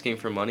they asking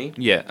for money?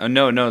 Yeah,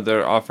 no,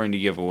 they're offering to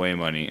give away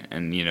money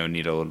and need a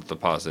little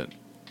deposit.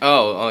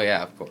 Oh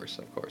yeah, of course,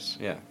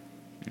 yeah.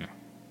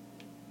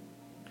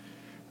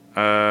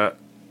 I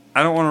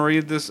don't want to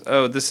read this.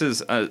 Oh, this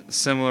is a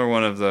similar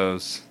one of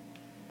those.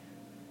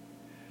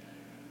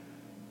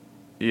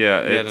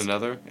 Yeah, And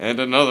another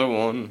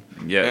one.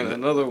 Yeah, and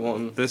another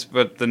one.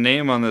 But the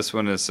name on this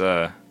one is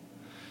Mrs.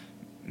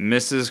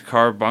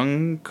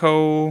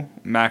 Carbunco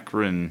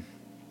Macron.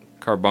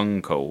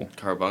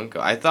 Carbunco.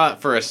 I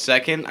thought for a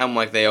second, I'm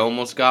like, they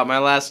almost got my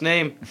last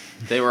name.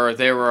 They were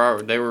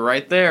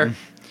right there.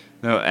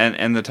 No,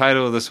 and the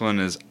title of this one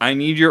is I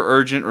Need Your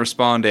Urgent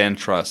Respond and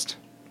Trust.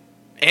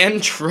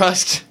 And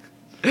trust.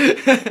 Whoa.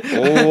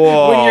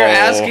 When you're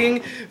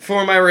asking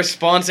for my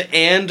response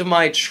and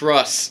my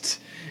trust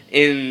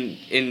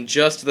in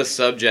just the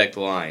subject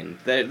line,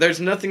 there's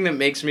nothing that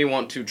makes me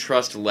want to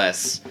trust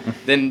less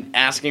than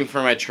asking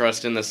for my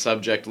trust in the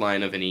subject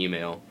line of an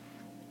email.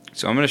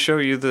 So I'm going to show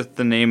you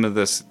the name of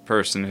this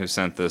person who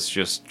sent this,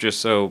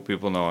 just so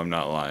people know I'm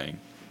not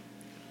lying.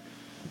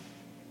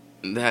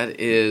 That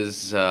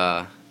is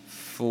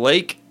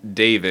Flake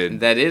David.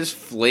 That is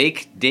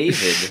Flake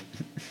David.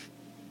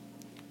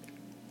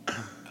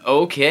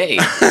 Okay.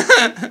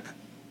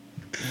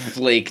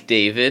 Flake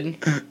David.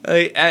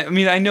 I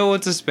mean, I know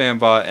it's a spam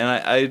bot,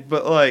 and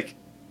but like,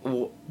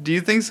 do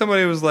you think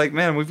somebody was like,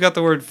 man, we've got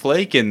the word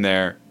flake in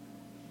there,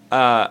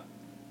 or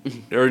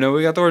no,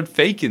 we got the word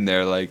fake in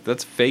there, like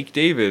that's fake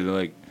David,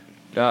 like,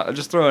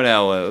 just throw an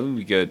L, it would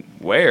be good.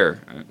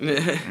 Where?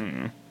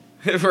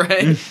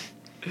 Right.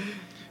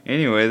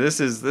 Anyway,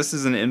 this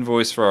is an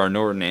invoice for our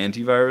Norton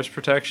antivirus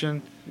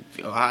protection.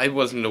 I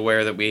wasn't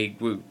aware that we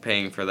were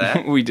paying for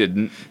that. We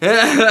didn't. We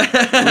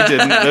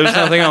didn't. There's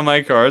nothing on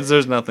my cards.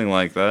 There's nothing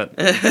like that.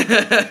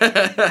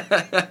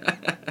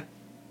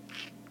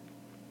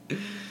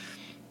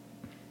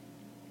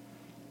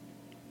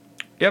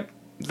 Yep.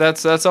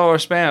 That's all our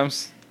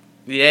spams.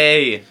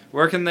 Yay.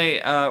 Where can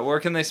they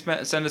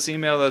send us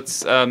email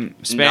that's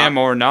spam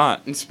or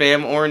not?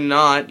 Spam or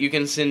not, you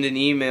can send an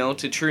email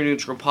to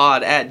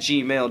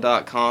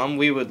trueneutralpod@gmail.com.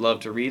 We would love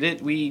to read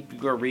it. We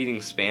are reading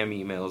spam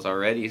emails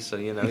already, so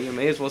you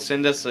may as well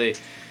send us a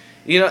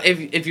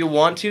if you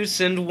want to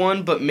send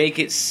one, but make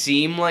it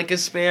seem like a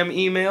spam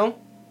email.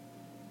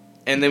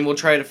 And then we'll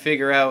try to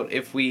figure out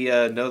if we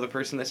know the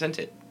person that sent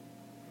it.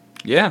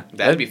 Yeah.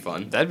 That'd be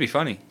fun. That'd be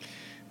funny.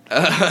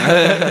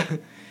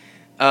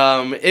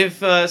 If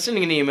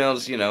sending an email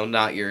is,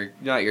 not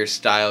your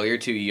style, you're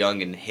too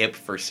young and hip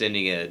for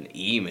sending an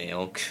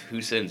email.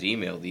 Who sends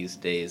email these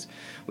days?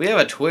 We have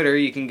a Twitter.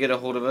 You can get a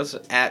hold of us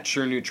at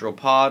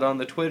TrueNeutralPod on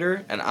the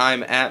Twitter, and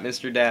I'm at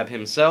Mr. Dab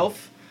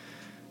himself.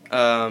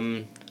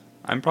 I'm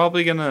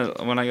probably gonna,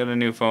 when I get a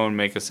new phone,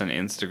 make us an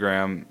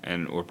Instagram,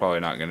 and we're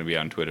probably not gonna be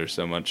on Twitter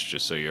so much,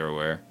 just so you're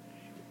aware.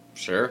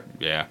 Sure.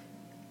 Yeah.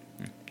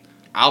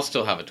 I'll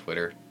still have a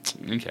Twitter.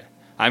 Okay.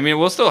 I mean,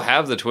 we'll still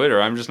have the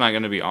Twitter. I'm just not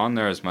going to be on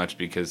there as much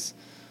because,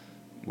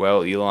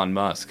 well, Elon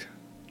Musk.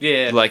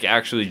 Yeah. Like,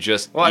 actually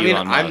just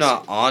Elon Musk. I'm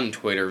not on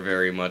Twitter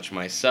very much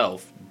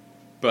myself,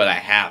 but I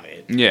have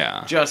it.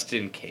 Yeah. Just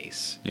in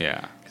case.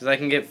 Yeah. Because I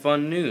can get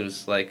fun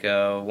news. Like,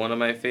 one of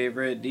my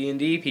favorite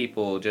D&D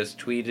people just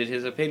tweeted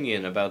his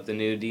opinion about the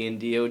new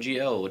D&D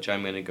OGL, which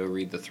I'm going to go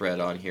read the thread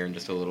on here in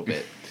just a little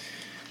bit.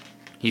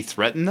 He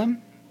threatened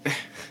them?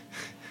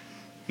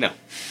 No,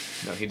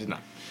 he did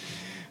not.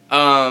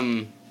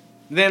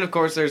 Then, of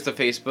course, there's the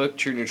Facebook,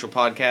 True Neutral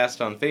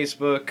Podcast on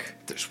Facebook.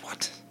 There's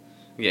what?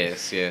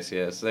 Yes. There's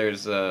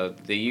the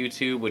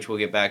YouTube, which we'll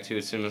get back to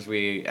as soon as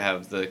we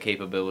have the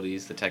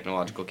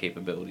technological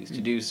capabilities to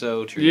do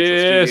so. True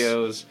Neutral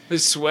Studios. I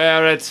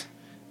swear it.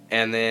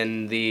 And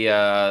then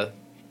the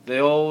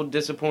old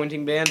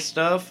disappointing band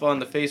stuff on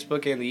the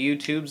Facebook and the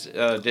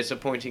YouTubes.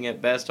 Disappointing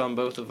at best on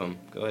both of them.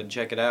 Go ahead and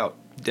check it out.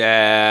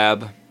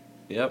 Dab.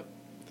 Yep.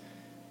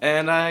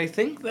 And I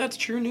think that's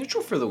True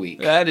Neutral for the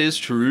week. That is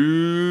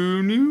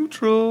True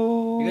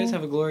Neutral. You guys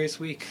have a glorious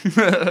week.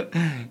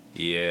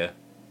 Yeah.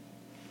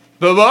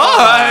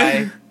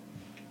 Bye-bye.